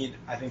a need.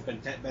 I think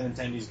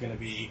Benintendi is going to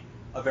be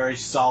a very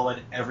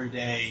solid,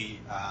 everyday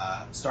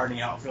starting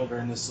outfielder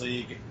in this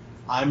league.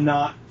 I'm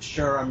not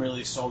sure I'm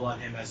really sold on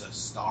him as a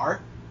star,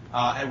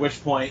 at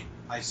which point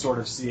I sort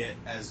of see it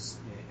as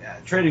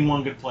trading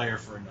one good player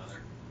for another.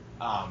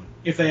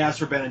 If they ask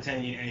for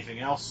Benintendi and anything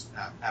else,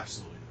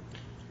 absolutely.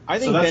 I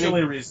think so that's the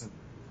only reason.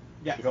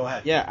 Yeah, go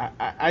ahead. Yeah,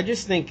 I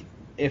just think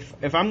if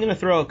I'm going to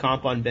throw a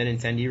comp on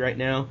Benintendi right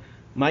now,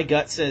 My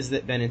gut says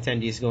that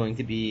Benintendi is going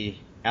to be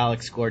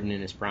Alex Gordon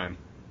in his prime.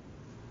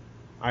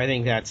 I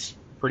think that's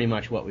pretty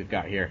much what we've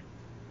got here.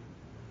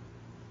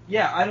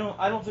 Yeah,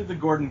 I don't think the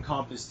Gordon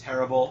comp is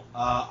terrible.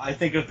 I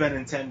think of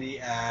Benintendi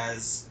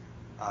as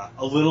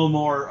a little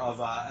more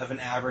of an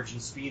average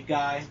and speed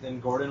guy than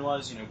Gordon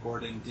was.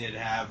 Gordon did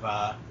have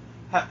a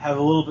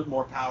little bit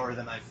more power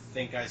than I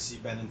think I see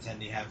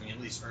Benintendi having, at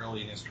least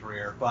early in his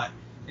career. But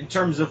in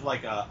terms of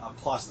like a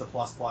plus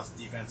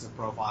defensive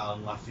profile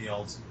in left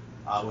field,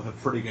 with a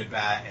pretty good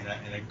bat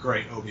and a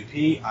great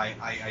OBP,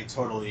 I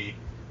totally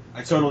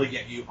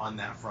get you on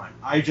that front.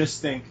 I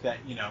just think that,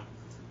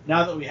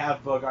 now that we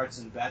have Bogarts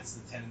and Betts,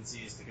 the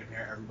tendency is to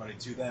compare everybody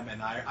to them,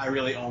 and I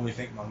really only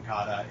think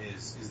Moncada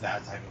is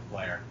that type of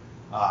player.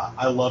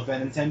 I love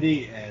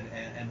Benintendi,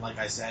 and like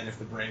I said, if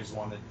the Braves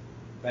wanted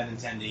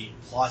Benintendi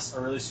plus a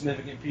really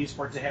significant piece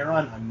for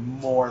Teheran, I'm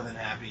more than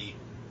happy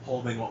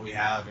holding what we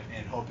have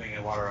and hoping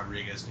Eduardo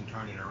Rodriguez can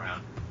turn it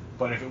around.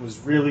 But if it was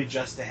really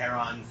just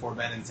Teheran for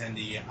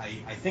Benintendi,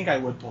 I think I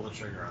would pull the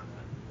trigger on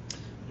that.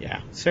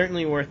 Yeah,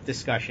 certainly worth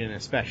discussion,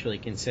 especially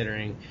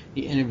considering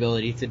the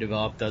inability to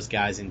develop those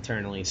guys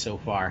internally so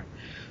far.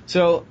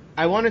 So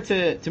I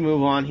wanted to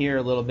move on here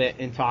a little bit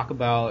and talk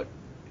about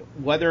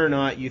whether or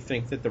not you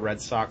think that the Red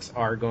Sox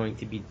are going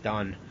to be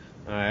done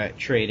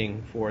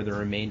trading for the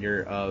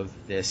remainder of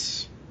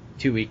this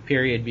 2-week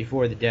period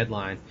before the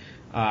deadline.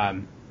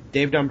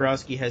 Dave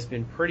Dombrowski has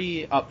been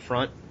pretty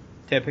upfront,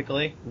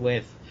 typically,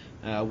 with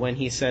when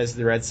he says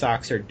the Red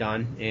Sox are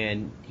done,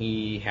 and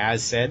he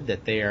has said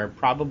that they are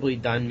probably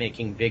done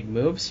making big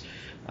moves.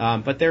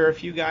 But there are a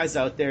few guys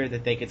out there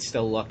that they could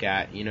still look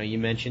at. You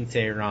mentioned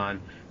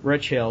Teheran,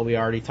 Rich Hill, we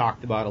already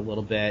talked about a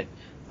little bit.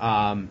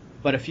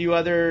 But a few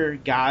other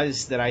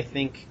guys that I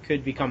think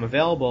could become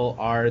available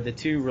are the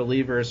two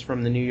relievers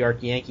from the New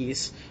York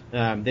Yankees.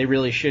 They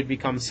really should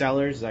become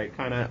sellers. I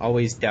kind of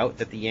always doubt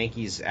that the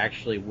Yankees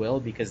actually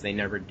will because they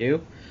never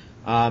do.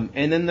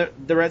 And then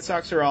the Red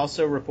Sox are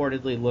also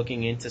reportedly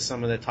looking into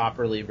some of the top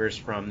relievers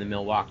from the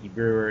Milwaukee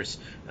Brewers,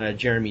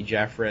 Jeremy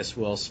Jeffress,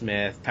 Will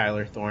Smith,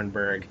 Tyler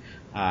Thornburg.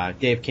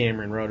 Dave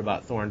Cameron wrote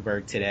about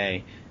Thornburg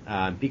today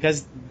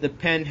because the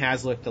pen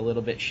has looked a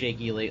little bit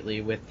shaky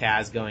lately with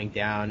Taz going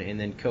down and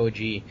then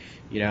Koji,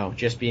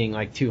 just being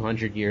like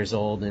 200 years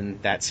old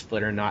and that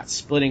splitter not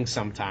splitting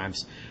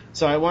sometimes.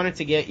 So I wanted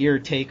to get your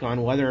take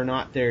on whether or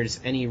not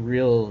there's any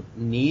real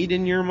need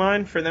in your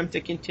mind for them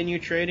to continue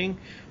trading,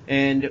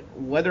 and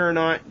whether or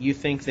not you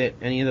think that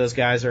any of those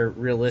guys are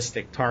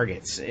realistic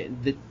targets.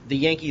 The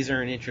Yankees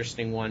are an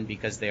interesting one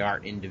because they are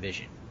in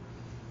division.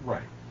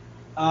 Right.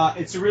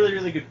 It's a really,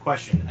 really good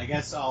question. I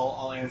guess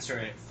I'll answer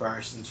it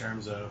first in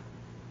terms of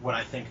what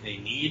I think they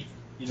need.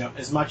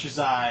 As much as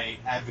I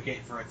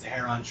advocate for a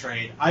Teheran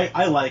trade,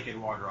 I like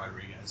Eduardo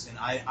Rodriguez, and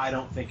I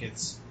don't think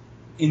it's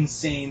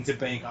insane to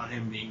bank on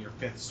him being your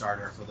fifth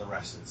starter for the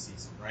rest of the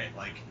season, right?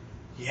 Like,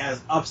 he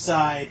has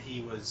upside.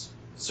 He was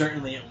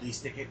certainly at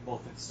least a capable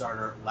fifth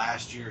starter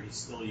last year. He's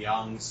still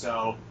young,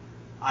 so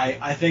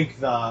I think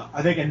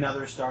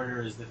another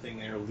starter is the thing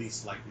they're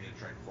least likely to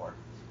trade for.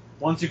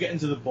 Once you get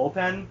into the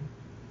bullpen,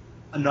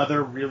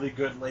 another really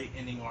good late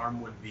inning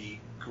arm would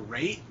be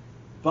great,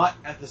 but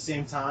at the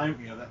same time,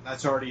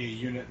 that's already a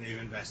unit they've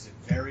invested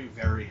very,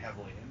 very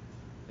heavily in.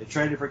 They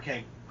traded for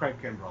Craig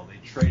Kimbrell. They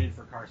traded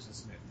for Carson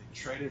Smith. They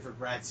traded for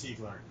Brad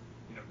Siegler.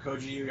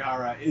 Koji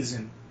Uehara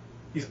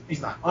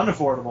he's not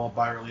unaffordable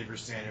by reliever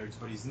standards,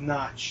 but he's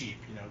not cheap.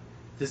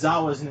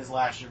 Tazawa's in his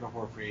last year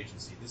before free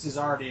agency. This is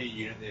already a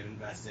unit they've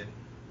invested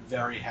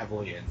very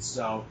heavily in.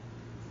 So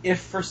if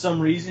for some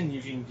reason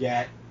you can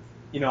get,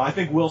 I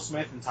think Will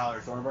Smith and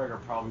Tyler Thornburg are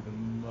probably the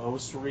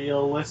most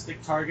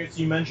realistic targets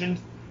you mentioned.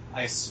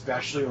 I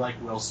especially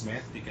like Will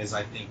Smith because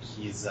I think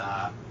he's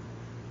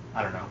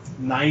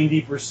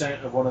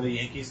 90% of one of the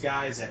Yankees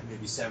guys at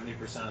maybe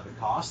 70% of the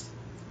cost.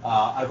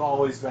 I've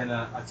always been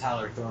a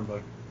Tyler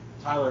Thornburg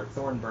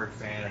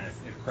fan, and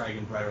if Craig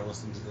and Brett are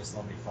listening to this,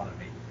 they'll make fun of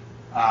me.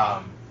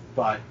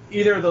 But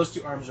either of those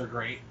two arms are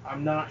great.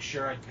 I'm not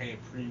sure I'd pay a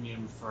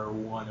premium for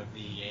one of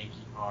the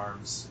Yankee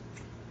arms.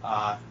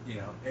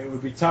 It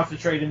would be tough to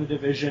trade in the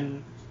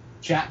division.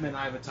 Chapman,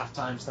 I have a tough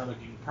time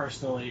stomaching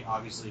personally.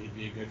 Obviously, he'd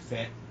be a good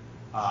fit.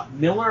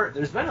 Miller,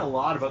 there's been a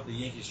lot about the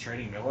Yankees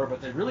trading Miller,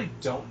 but they really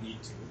don't need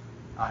to.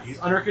 He's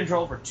under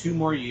control for 2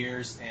 more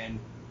years, and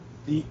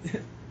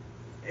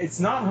it's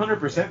not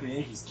 100% the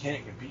Yankees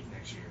can't compete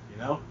next year,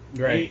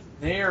 Right.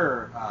 They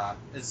are,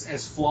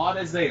 as flawed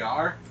as they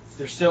are,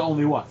 they're still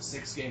only,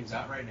 6 games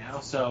out right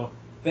now, so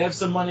they have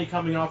some money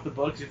coming off the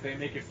books. If they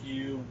make a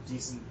few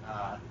decent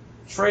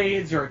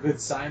trades or a good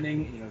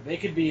signing, they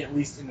could be at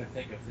least in the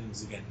thick of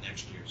things again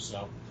next year.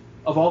 So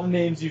of all the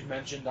names you've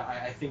mentioned,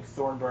 I think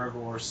Thornburg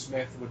or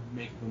Smith would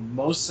make the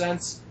most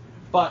sense,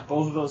 but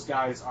both of those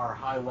guys are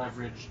high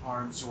leverage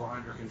arms who are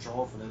under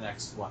control for the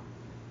next,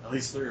 at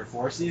least 3 or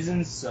 4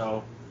 seasons,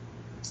 so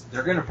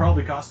they're going to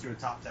probably cost you a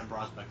top 10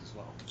 prospect as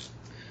well.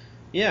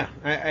 Yeah,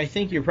 I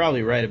think you're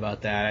probably right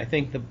about that. I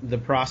think the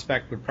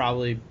prospect would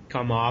probably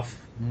come off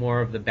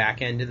more of the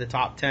back end of the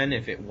top 10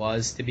 if it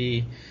was to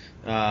be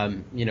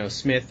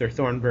Smith or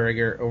Thornburg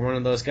or one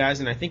of those guys,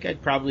 and I think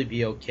I'd probably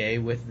be okay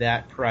with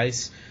that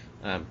price,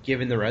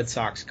 given the Red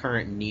Sox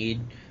current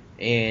need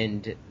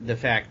and the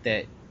fact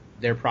that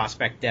their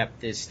prospect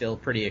depth is still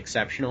pretty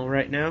exceptional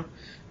right now.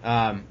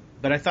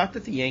 But I thought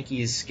that the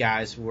Yankees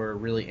guys were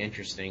really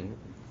interesting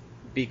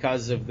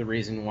because of the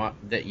reason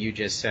that you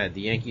just said.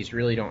 The Yankees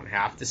really don't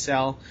have to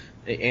sell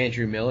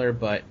Andrew Miller,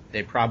 but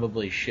they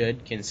probably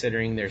should,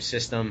 considering their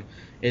system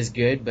is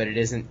good, but it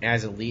isn't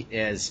as elite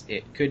as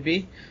it could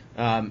be.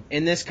 And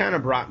this kind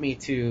of brought me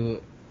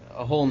to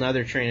a whole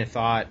nother train of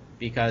thought,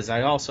 because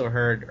I also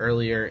heard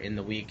earlier in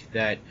the week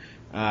that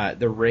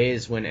the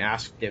Rays, when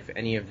asked if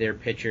any of their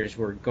pitchers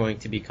were going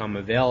to become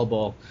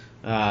available,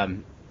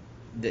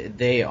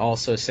 they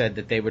also said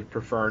that they would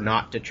prefer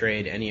not to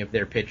trade any of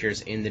their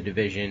pitchers in the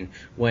division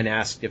when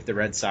asked if the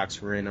Red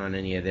Sox were in on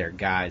any of their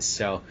guys.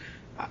 So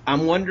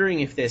I'm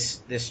wondering if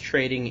this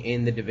trading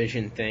in the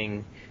division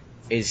thing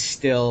is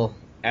still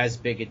as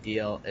big a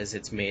deal as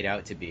it's made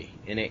out to be.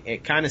 And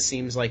it kind of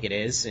seems like it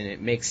is, and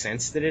it makes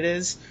sense that it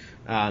is.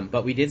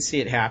 But we did see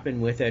it happen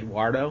with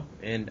Eduardo,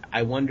 and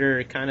I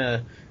wonder kind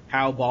of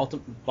how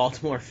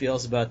Baltimore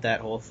feels about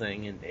that whole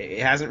thing. And it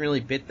hasn't really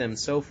bit them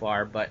so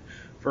far, but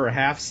for a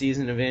half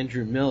season of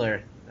Andrew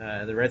Miller,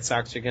 the Red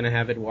Sox are going to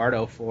have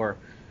Eduardo for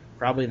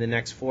probably the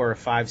next 4 or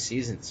 5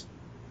 seasons.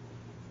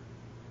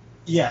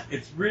 Yeah,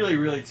 it's really,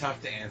 really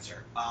tough to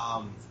answer,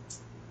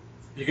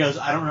 because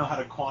I don't know how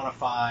to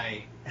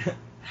quantify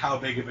how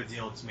big of a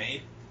deal it's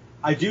made.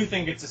 I do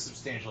think it's a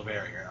substantial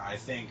barrier. I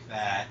think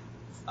that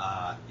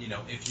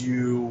if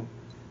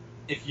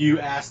you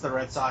asked the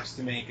Red Sox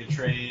to make a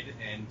trade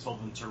and told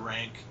them to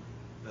rank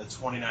the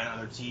 29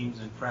 other teams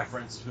in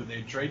preference of who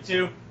they'd trade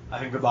to, I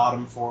think the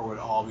bottom 4 would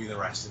all be the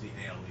rest of the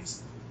AL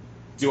East.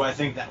 Do I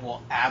think that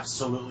will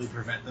absolutely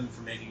prevent them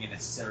from making a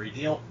necessary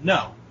deal?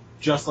 No.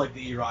 Just like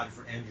the Erod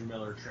for Andrew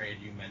Miller trade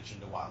you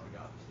mentioned a while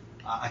ago.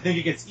 I think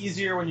it gets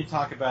easier when you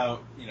talk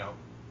about,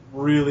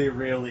 really,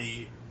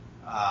 really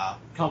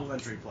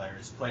complementary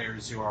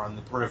players who are on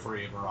the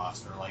periphery of a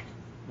roster, like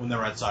when the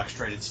Red Sox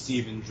traded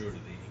Steven Drew to the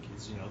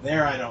Yankees.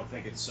 There I don't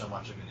think it's so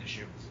much of an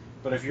issue.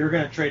 But if you're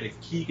going to trade a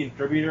key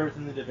contributor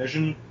within the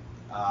division,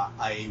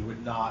 I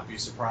would not be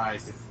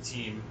surprised if the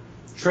team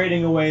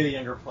trading away the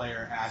younger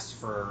player asked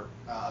for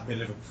a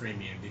bit of a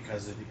premium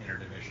because of the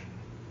interdivision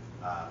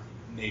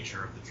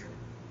nature of the trade.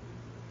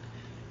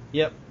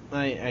 Yep,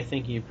 I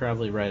think you're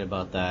probably right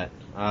about that.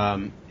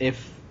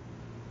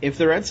 If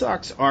the Red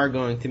Sox are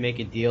going to make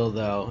a deal,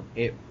 though,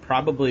 it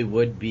probably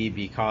would be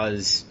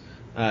because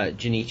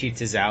Junichi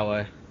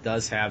Tazawa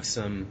does have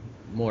some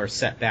more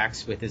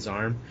setbacks with his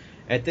arm.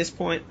 At this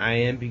point, I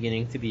am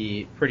beginning to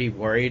be pretty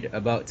worried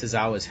about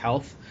Tazawa's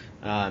health.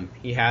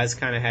 He has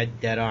kind of had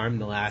dead arm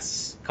the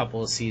last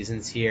couple of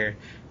seasons here.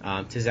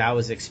 Tazawa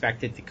is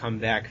expected to come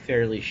back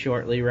fairly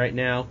shortly right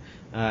now.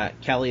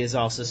 Kelly is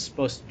also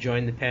supposed to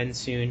join the pen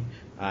soon.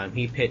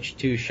 He pitched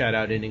 2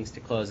 shutout innings to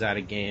close out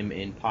a game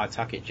in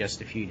Pawtucket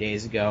just a few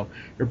days ago.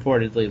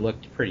 Reportedly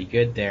looked pretty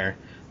good there.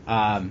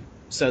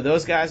 So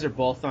those guys are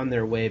both on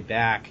their way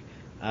back.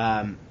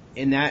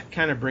 And that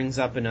kind of brings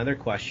up another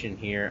question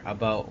here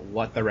about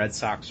what the Red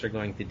Sox are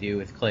going to do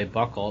with Clay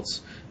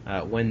Buchholz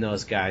when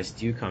those guys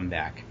do come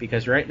back.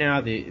 Because right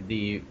now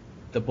the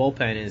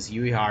bullpen is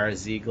Uehara,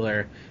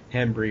 Ziegler,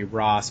 Hembree,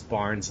 Ross,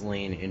 Barnes,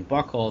 Lane, and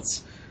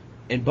Buchholz.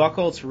 And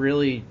Buchholz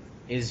really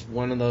is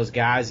one of those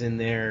guys in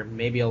there,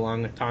 maybe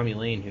along with Tommy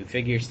Lane, who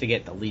figures to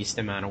get the least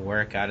amount of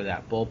work out of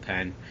that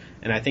bullpen.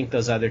 And I think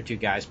those other 2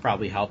 guys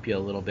probably help you a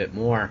little bit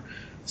more.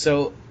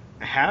 So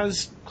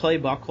has Clay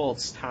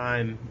Buchholz's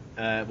time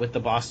with the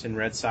Boston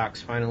Red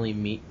Sox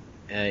finally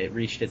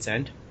reached its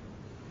end?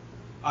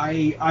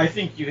 I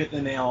think you hit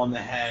the nail on the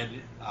head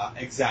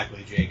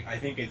exactly, Jake. I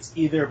think it's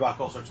either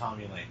Buchholz or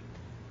Tommy Lane.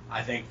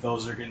 I think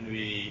those are going to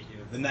be,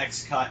 the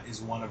next cut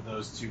is one of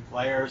those 2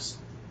 players.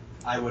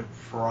 I would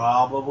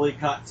probably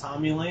cut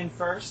Tommy Lane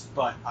first,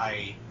 but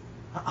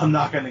I'm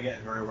not going to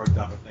get very worked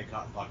up if they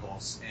cut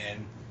Buchholz.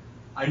 And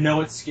I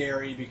know it's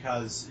scary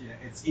because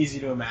it's easy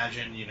to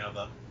imagine,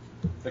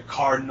 the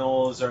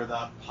Cardinals or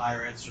the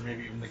Pirates or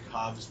maybe even the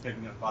Cubs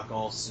picking up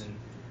Buchholz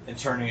and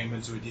turning him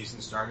into a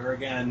decent starter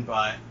again.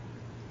 But,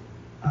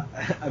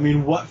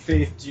 what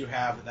faith do you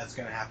have that that's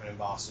going to happen in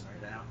Boston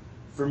right now?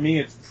 For me,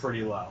 it's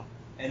pretty low.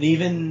 And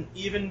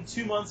even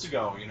 2 months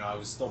ago, I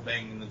was still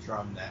banging the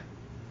drum that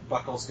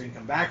Buchholz didn't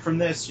come back from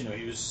this.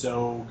 He was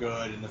so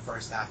good in the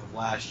first half of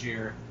last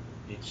year.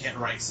 You can't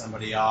write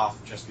somebody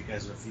off just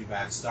because of a few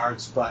bad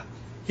starts. But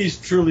he's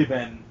truly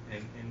been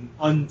an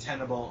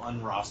untenable,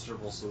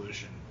 unrosterable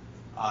solution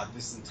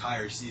this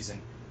entire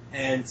season.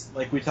 And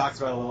like we talked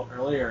about a little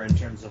earlier in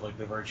terms of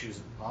the virtues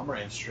of the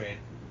Pomeranz trade,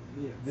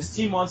 this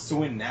team wants to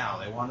win now.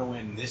 They want to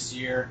win this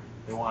year.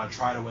 They want to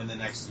try to win the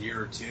next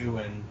year or 2.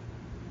 And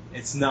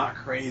it's not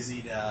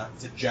crazy to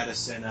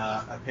jettison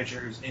a pitcher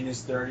who's in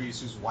his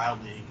 30s who's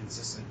wildly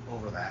inconsistent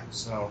over that.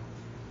 So,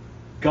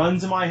 gun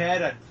to my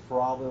head, I'd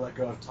probably let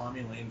go of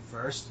Tommy Lane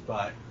first,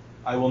 but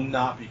I will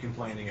not be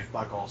complaining if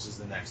Buchholz is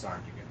the next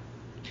arm to go.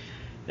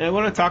 And I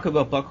want to talk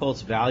about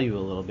Buchholz's value a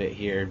little bit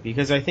here,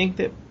 because I think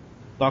that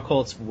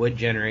Buchholz would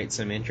generate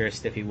some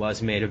interest if he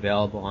was made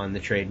available on the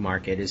trade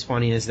market. As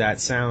funny as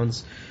that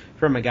sounds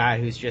from a guy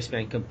who's just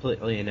been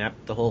completely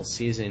inept the whole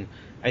season,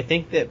 I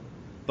think that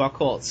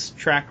Buchholz's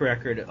track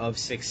record of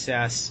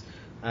success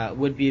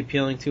would be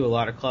appealing to a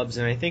lot of clubs,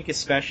 and I think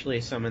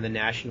especially some of the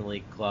National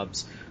League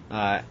clubs.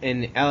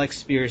 In Alex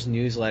Spear's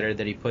newsletter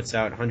that he puts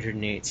out,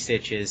 108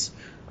 Stitches,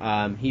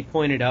 he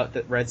pointed out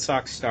that Red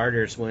Sox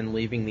starters, when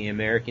leaving the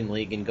American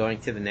League and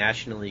going to the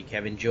National League,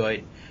 have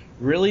enjoyed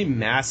really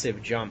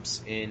massive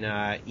jumps in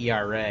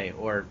ERA,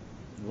 or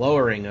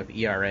lowering of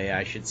ERA,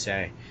 I should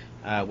say,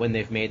 when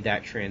they've made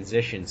that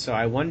transition. So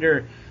I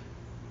wonder,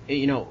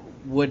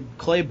 would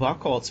Clay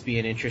Buchholz be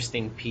an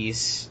interesting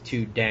piece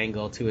to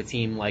dangle to a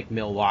team like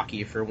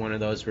Milwaukee for one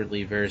of those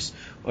relievers,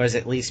 or is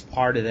at least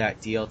part of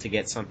that deal to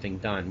get something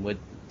done? Do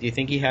you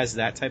think he has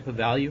that type of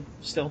value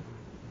still?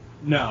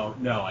 No,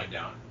 I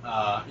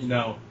don't.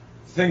 The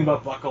thing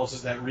about Buchholz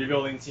is that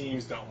rebuilding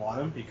teams don't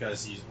want him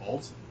because he's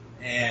old,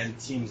 and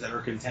teams that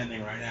are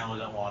contending right now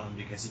don't want him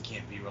because he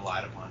can't be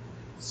relied upon.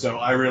 So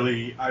I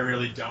really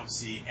don't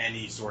see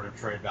any sort of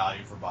trade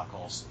value for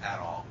Buchholz at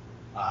all.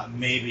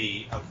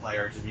 Maybe a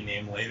player to be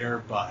named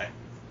later, but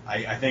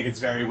I think it's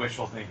very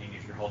wishful thinking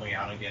if you're holding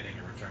out and getting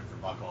a return for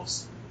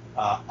Buchholz,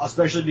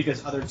 especially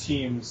because other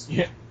teams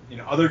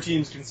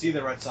can see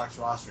the Red Sox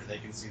roster, they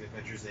can see the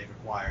pitchers they've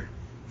acquired,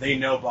 they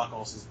know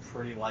Buchholz is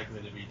pretty likely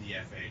to be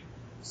DFA'd.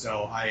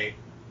 So I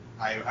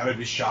would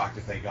be shocked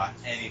if they got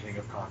anything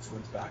of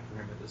consequence back from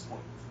him at this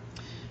point.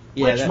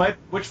 Yeah,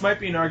 which might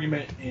be an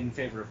argument in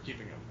favor of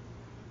keeping him.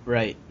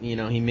 Right. He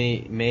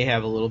may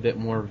have a little bit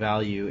more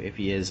value if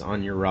he is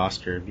on your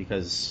roster,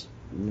 because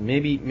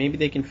maybe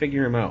they can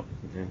figure him out.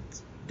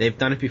 They've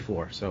done it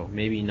before, so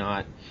maybe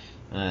not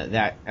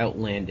that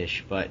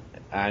outlandish. But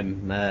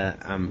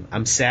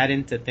I'm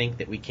saddened to think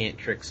that we can't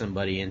trick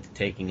somebody into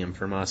taking him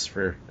from us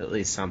for at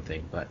least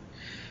something. But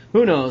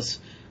who knows?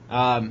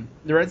 The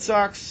Red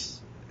Sox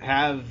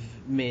have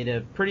made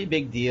a pretty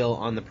big deal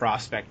on the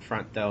prospect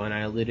front, though, and I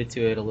alluded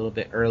to it a little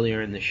bit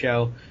earlier in the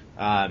show.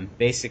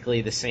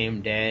 Basically the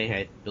same day,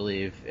 I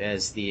believe,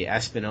 as the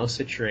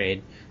Espinosa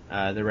trade,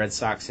 the Red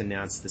Sox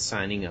announced the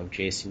signing of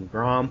Jason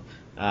Groome,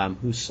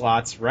 who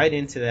slots right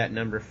into that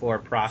number 4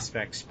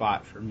 prospect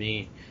spot for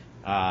me,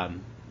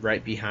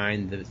 right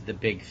behind the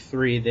big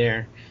 3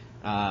 there,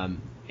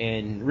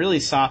 and really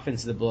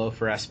softens the blow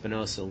for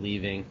Espinosa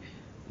leaving.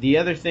 The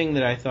other thing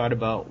that I thought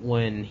about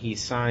when he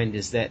signed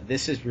is that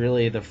this is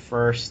really the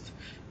first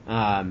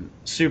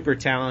super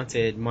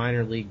talented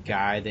minor league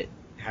guy that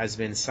has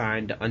been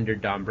signed under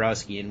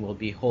Dombrowski and will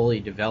be wholly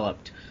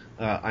developed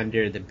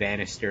under the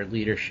Bannister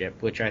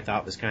leadership, which I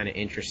thought was kind of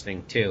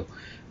interesting too.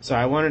 So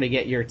I wanted to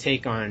get your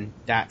take on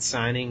that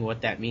signing,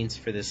 what that means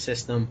for the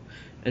system,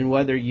 and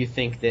whether you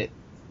think that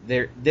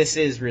this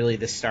is really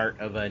the start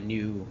of a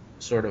new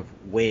sort of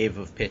wave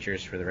of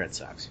pitchers for the Red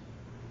Sox.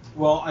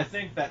 Well, I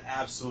think that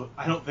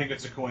I don't think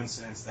it's a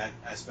coincidence that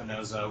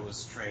Espinosa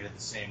was traded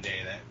the same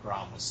day that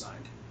Groome was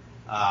signed.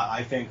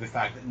 I think the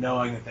fact that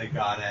knowing that they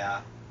got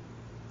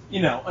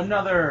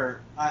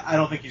another, I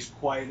don't think he's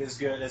quite as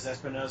good as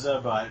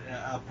Espinosa, but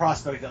a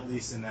prospect at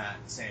least in that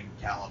same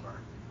caliber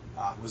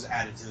was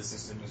added to the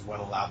system is what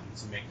allowed them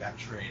to make that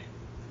trade.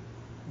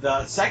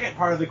 The second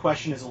part of the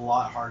question is a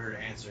lot harder to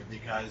answer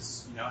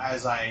because,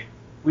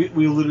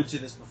 we alluded to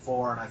this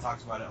before, and I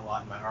talked about it a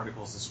lot in my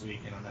articles this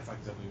week and on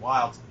Effectively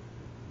Wild.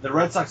 The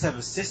Red Sox have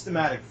a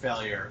systematic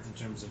failure in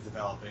terms of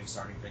developing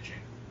starting pitching.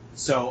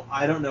 So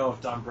I don't know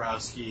if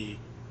Dombrowski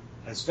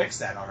has fixed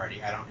that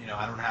already. I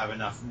don't have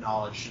enough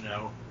knowledge to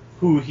know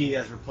who he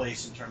has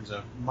replaced in terms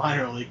of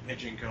minor league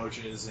pitching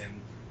coaches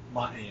and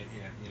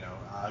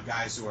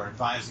guys who are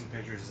advising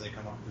pitchers as they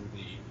come up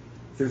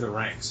through the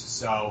ranks.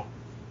 So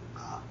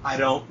I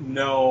don't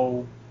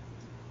know.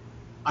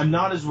 I'm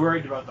not as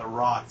worried about the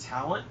raw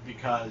talent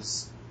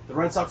because the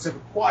Red Sox have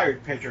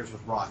acquired pitchers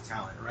with raw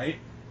talent, right?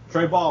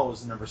 Trey Ball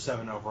was the number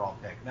 7 overall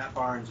pick. Matt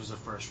Barnes was a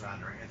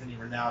first-rounder. Anthony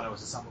Ronaldo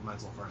was a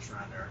supplemental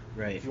first-rounder.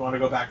 Right. If you want to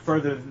go back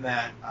further than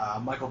that,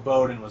 Michael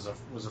Bowden was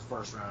a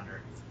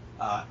first-rounder.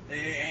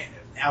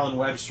 Alan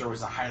Webster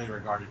was a highly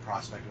regarded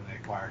prospect when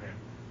they acquired him.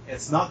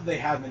 It's not that they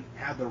haven't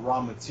had the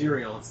raw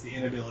material; it's the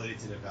inability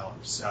to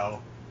develop. So,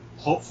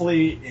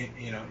 hopefully,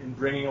 in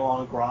bringing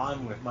along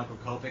Groome with Michael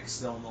Kopech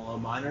still in the low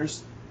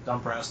minors,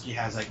 Dombrowski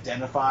has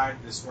identified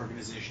this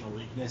organizational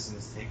weakness and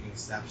is taking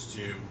steps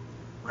to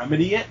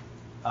remedy it.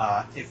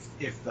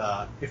 If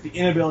the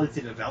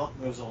inability to develop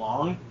moves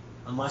along,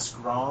 unless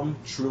Groome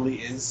truly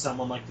is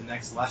someone like the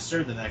next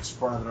Lester, the next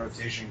front of the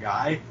rotation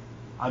guy,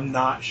 I'm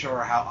not sure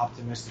how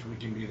optimistic we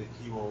can be that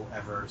he will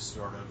ever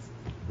sort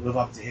of live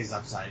up to his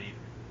upside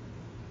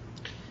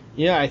either.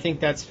 Yeah, I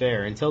think that's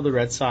fair. Until the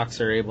Red Sox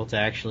are able to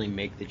actually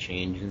make the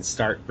change and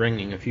start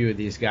bringing a few of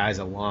these guys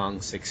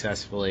along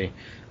successfully,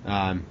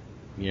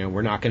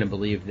 we're not going to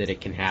believe that it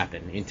can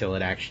happen until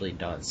it actually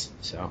does.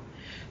 So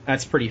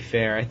that's pretty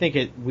fair. I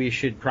think we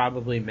should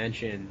probably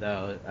mention,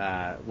 though,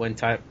 when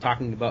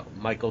talking about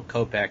Michael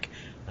Kopech,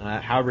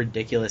 how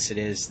ridiculous it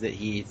is that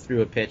he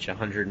threw a pitch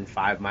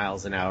 105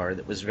 miles an hour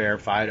that was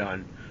verified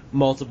on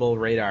multiple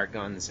radar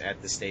guns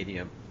at the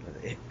stadium.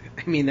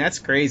 I mean, that's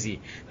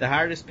crazy. The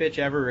hardest pitch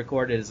ever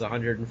recorded is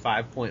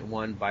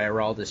 105.1 by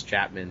Aroldis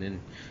Chapman, and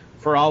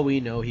for all we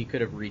know, he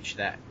could have reached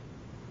that.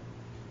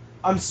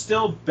 I'm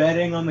still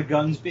betting on the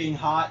guns being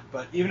hot,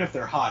 but even if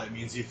they're hot, it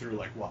means he threw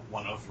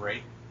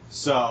 103.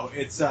 So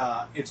it's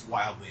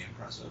wildly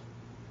impressive.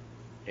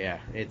 Yeah,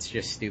 it's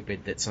just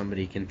stupid that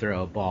somebody can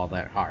throw a ball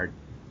that hard.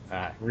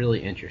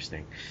 Really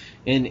interesting.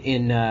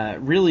 In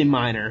really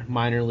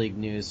minor league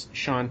news,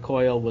 Sean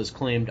Coyle was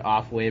claimed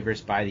off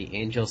waivers by the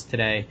Angels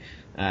today.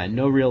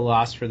 No real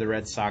loss for the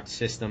Red Sox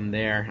system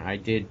there. I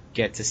did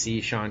get to see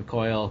Sean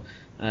Coyle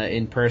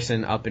in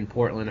person up in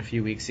Portland a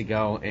few weeks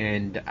ago,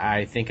 and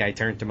I think I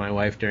turned to my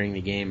wife during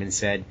the game and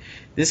said,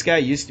 this guy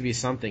used to be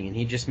something, and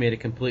he just made a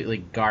completely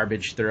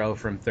garbage throw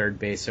from third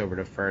base over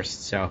to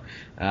first. So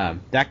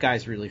that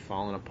guy's really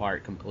fallen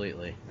apart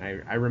completely.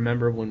 I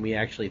remember when we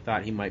actually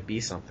thought he might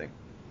be something.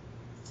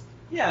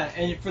 Yeah,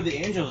 and for the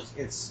Angels,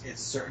 it's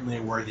certainly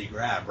a worthy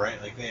grab,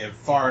 right? Like, they have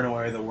far and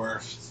away the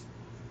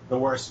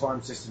worst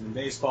farm system in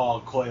baseball.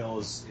 Coyle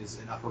is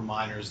an upper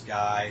minors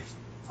guy.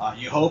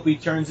 You hope he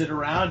turns it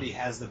around. He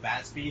has the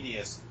bat speed. He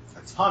has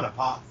a ton of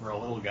pop for a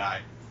little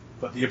guy.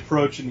 But the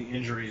approach and the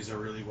injuries are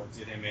really what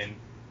did him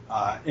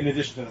in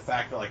addition to the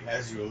fact that,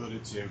 as you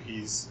alluded to,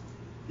 he's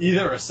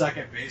either a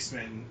second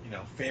baseman,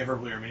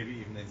 favorably, or maybe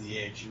even a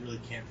DH. He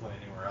really can't play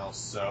anywhere else.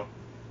 So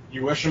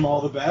you wish him all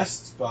the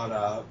best,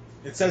 but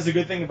it says a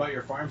good thing about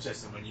your farm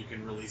system when you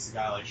can release a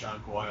guy like Sean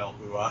Coyle,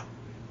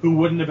 who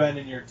wouldn't have been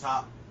in your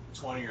top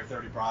 20 or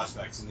 30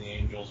 prospects, and the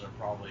Angels are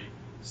probably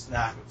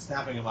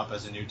snapping him up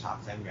as a new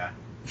top 10 guy.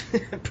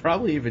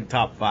 Probably even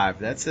top 5.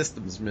 That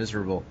system's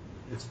miserable.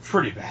 It's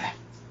pretty bad.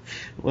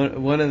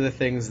 One of the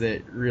things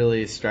that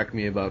really struck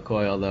me about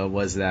Coyle, though,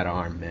 was that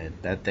arm, man.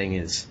 That thing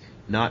is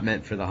not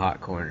meant for the hot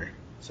corner.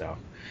 So,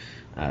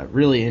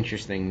 really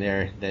interesting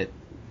there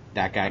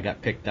that guy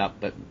got picked up,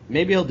 but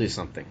maybe he'll do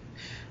something.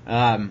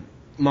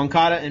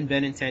 Moncada and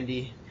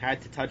Benintendi,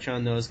 had to touch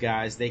on those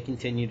guys. They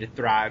continue to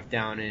thrive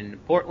down in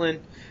Portland.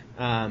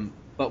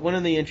 But one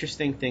of the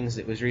interesting things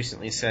that was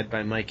recently said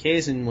by Mike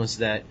Hazen was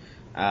that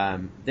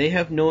they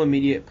have no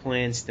immediate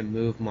plans to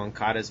move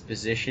Moncada's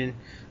position.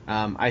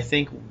 I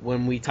think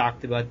when we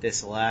talked about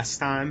this last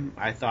time,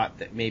 I thought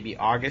that maybe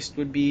August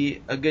would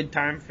be a good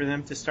time for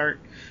them to start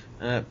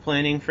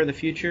planning for the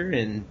future,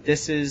 and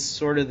this is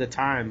sort of the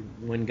time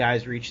when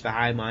guys reach the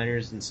high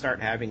minors and start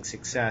having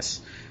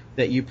success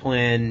that you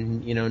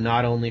plan,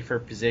 not only for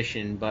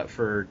position but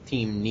for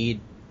team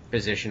need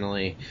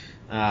positionally.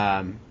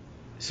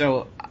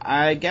 So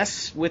I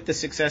guess with the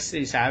success that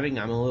he's having,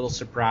 I'm a little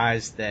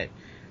surprised that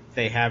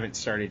they haven't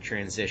started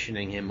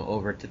transitioning him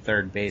over to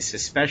third base,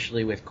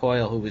 especially with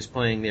Coyle, who was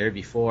playing there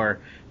before,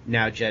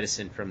 now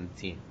jettisoned from the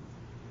team.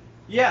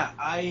 Yeah,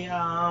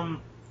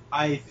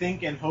 I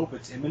think and hope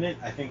it's imminent.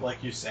 I think,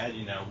 like you said,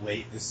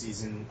 late this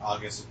season,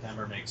 August,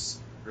 September makes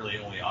really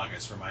only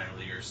August for minor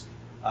leaguers.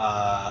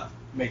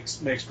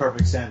 Makes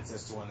perfect sense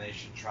as to when they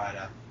should try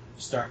to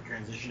start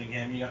transitioning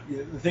him.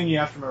 The thing you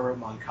have to remember about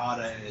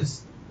Moncada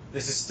is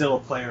this is still a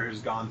player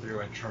who's gone through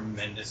a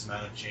tremendous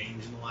amount of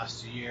change in the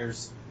last 2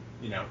 years.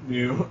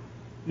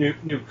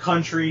 New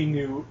country,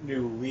 new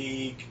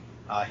league.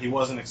 He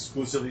wasn't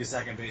exclusively a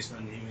second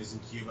baseman. He was in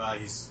Cuba.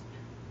 He's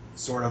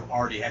sort of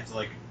already had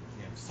to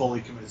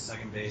fully commit to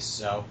second base.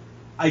 So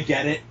I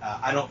get it.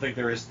 I don't think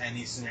there is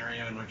any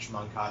scenario in which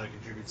Moncada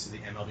contributes to the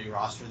MLB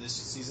roster this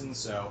season.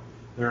 So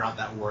they're not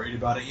that worried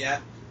about it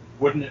yet.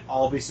 Wouldn't it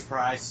all be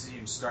surprised to see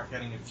him start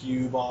getting a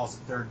few balls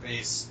at third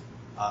base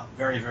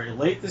very, very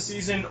late this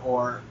season,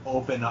 or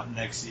open up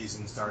next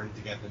season starting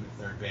to get them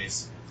at third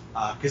base?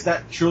 Because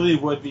that truly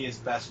would be his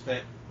best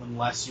fit,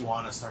 unless you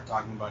want to start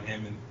talking about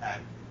him at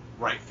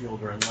right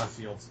field or in left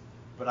field.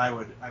 But I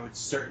would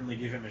certainly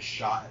give him a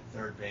shot at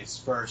third base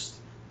first.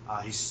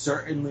 He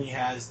certainly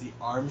has the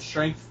arm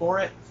strength for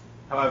it.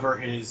 However,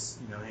 his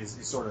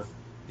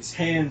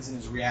hands and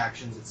his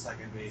reactions at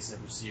second base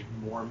have received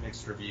more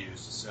mixed reviews.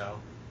 So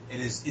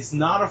it's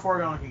not a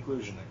foregone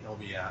conclusion that he'll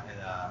be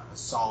a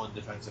solid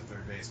defensive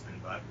third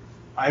baseman. But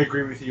I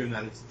agree with you in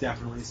that it's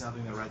definitely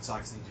something the Red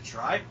Sox need to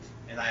try,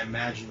 and I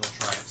imagine they'll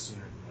try it sooner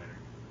than later.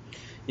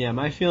 Yeah,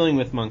 my feeling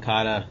with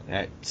Moncada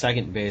at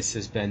second base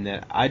has been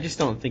that I just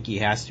don't think he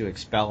has to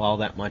expel all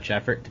that much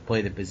effort to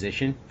play the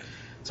position.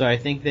 So I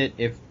think that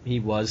if he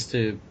was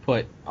to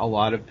put a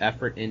lot of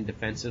effort in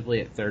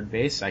defensively at third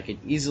base, I could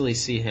easily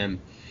see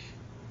him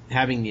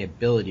having the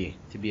ability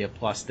to be a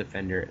plus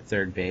defender at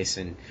third base,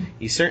 and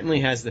he certainly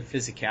has the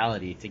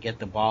physicality to get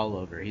the ball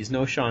over. He's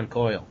no Sean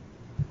Coyle.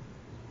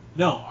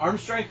 No, arm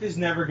strength is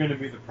never going to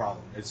be the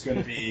problem. It's going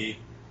to be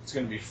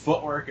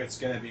footwork. It's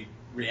going to be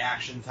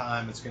reaction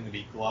time. It's going to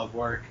be glove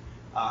work.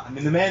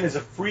 The man is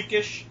a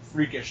freakish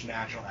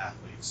natural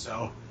athlete.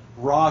 So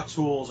raw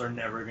tools are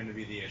never going to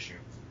be the issue.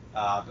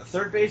 But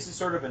third base is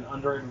sort of an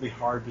undoubtedly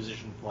hard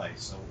position to play.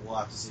 So we'll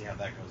have to see how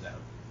that goes out.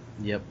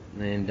 Yep,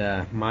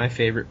 and my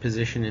favorite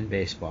position in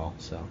baseball.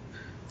 So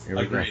here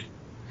we Agreed.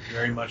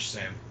 Very much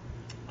same.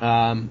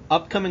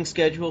 Upcoming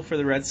schedule for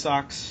the Red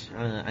Sox,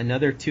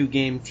 another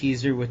 2-game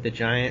teaser with the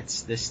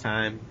Giants this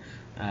time.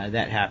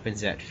 That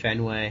happens at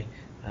Fenway.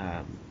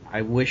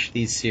 I wish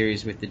these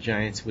series with the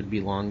Giants would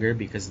be longer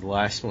because the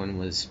last one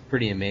was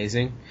pretty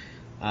amazing.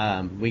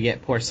 We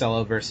get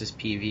Porcello versus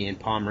Peavy and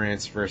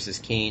Pomeranz versus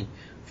Kane.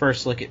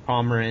 First look at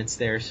Pomeranz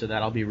there, so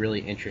that'll be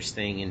really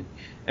interesting, and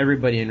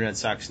everybody in Red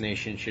Sox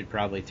Nation should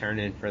probably turn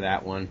in for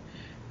that one.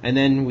 And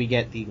then we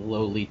get the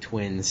lowly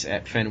Twins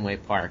at Fenway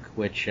Park,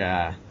 which,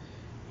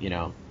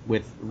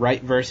 with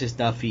Wright versus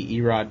Duffy,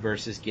 Erod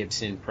versus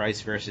Gibson,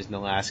 Price versus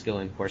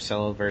Nolasco, and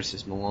Porcello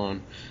versus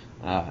Malone,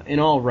 in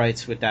all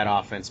rights with that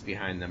offense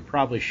behind them,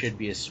 probably should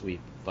be a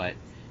sweep, but,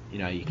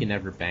 you can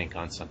never bank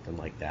on something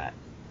like that.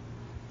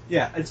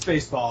 Yeah, it's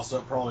baseball, so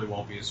it probably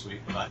won't be a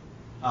sweep, but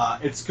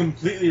it's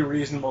completely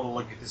reasonable to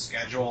look at the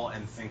schedule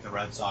and think the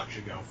Red Sox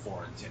should go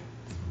 4-2.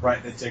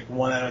 Right, they take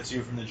 1 out of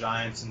 2 from the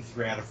Giants and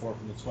 3 out of 4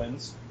 from the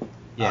Twins.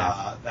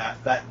 Yeah,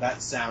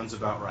 that sounds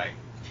about right.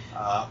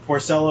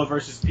 Porcello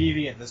versus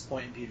Peavy. At this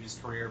point in Peavy's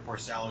career,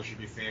 Porcello should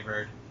be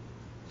favored.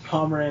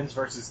 Pomeranz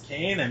versus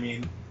Kane. I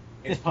mean,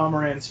 it's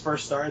Pomeranz's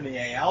first start in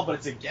the AL, but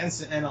it's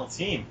against an NL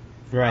team.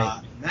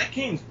 right. Matt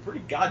Cane's pretty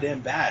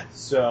goddamn bad.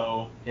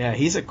 So Yeah,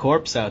 he's a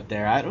corpse out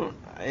there.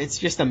 It's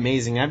just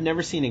amazing. I've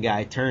never seen a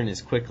guy turn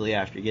as quickly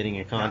after getting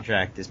a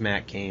contract as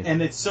Matt Kane.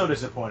 and it's so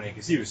disappointing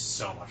because he was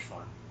so much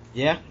fun.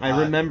 Yeah,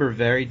 I remember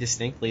very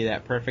distinctly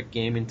that perfect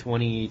game in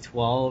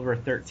 2012 or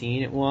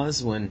 13 it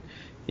was, when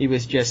he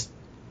was just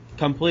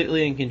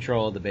completely in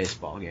control of the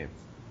baseball game.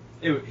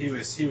 He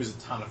was a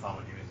ton of fun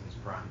when he was in his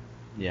prime.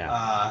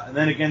 Yeah. And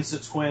then against the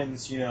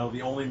Twins, the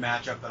only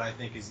matchup that I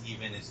think is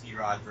even is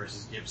Erod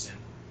versus Gibson.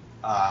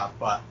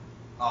 But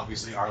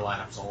obviously our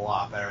lineup's a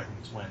lot better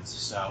than the Twins.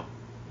 So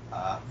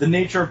the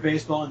nature of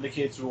baseball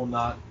indicates we will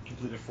not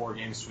complete a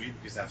 4-game sweep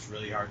because that's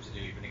really hard to do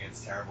even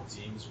against terrible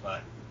teams.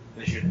 But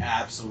they should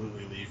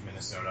absolutely leave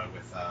Minnesota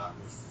with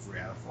 3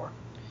 out of 4.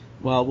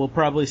 Well, we'll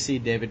probably see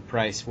David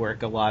Price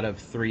work a lot of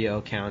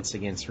 3-0 counts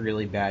against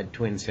really bad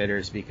Twins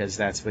hitters because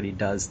that's what he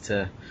does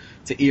to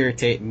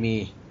irritate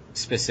me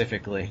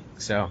specifically.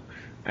 So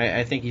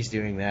I think he's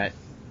doing that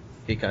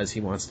because he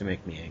wants to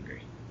make me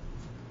angry.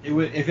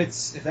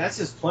 If that's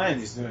his plan,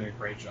 he's doing a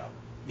great job.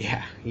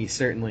 Yeah, he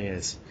certainly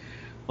is.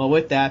 Well,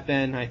 with that,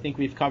 Ben, I think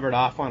we've covered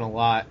off on a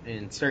lot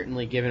and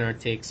certainly given our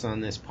takes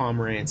on this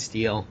Pomeranz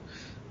deal.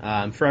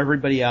 For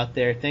everybody out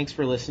there, thanks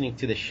for listening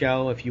to the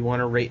show. If you want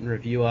to rate and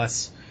review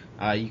us,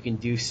 you can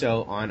do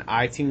so on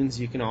iTunes.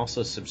 You can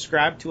also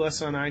subscribe to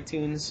us on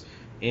iTunes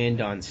and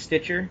on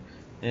Stitcher.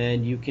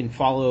 And you can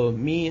follow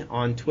me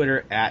on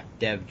Twitter at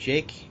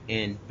DevJake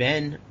and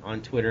Ben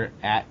on Twitter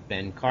at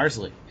Ben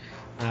Carsley.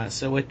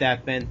 So with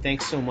that, Ben,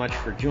 thanks so much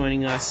for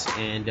joining us,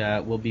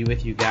 and we'll be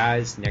with you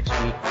guys next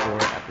week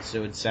for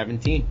episode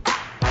 17.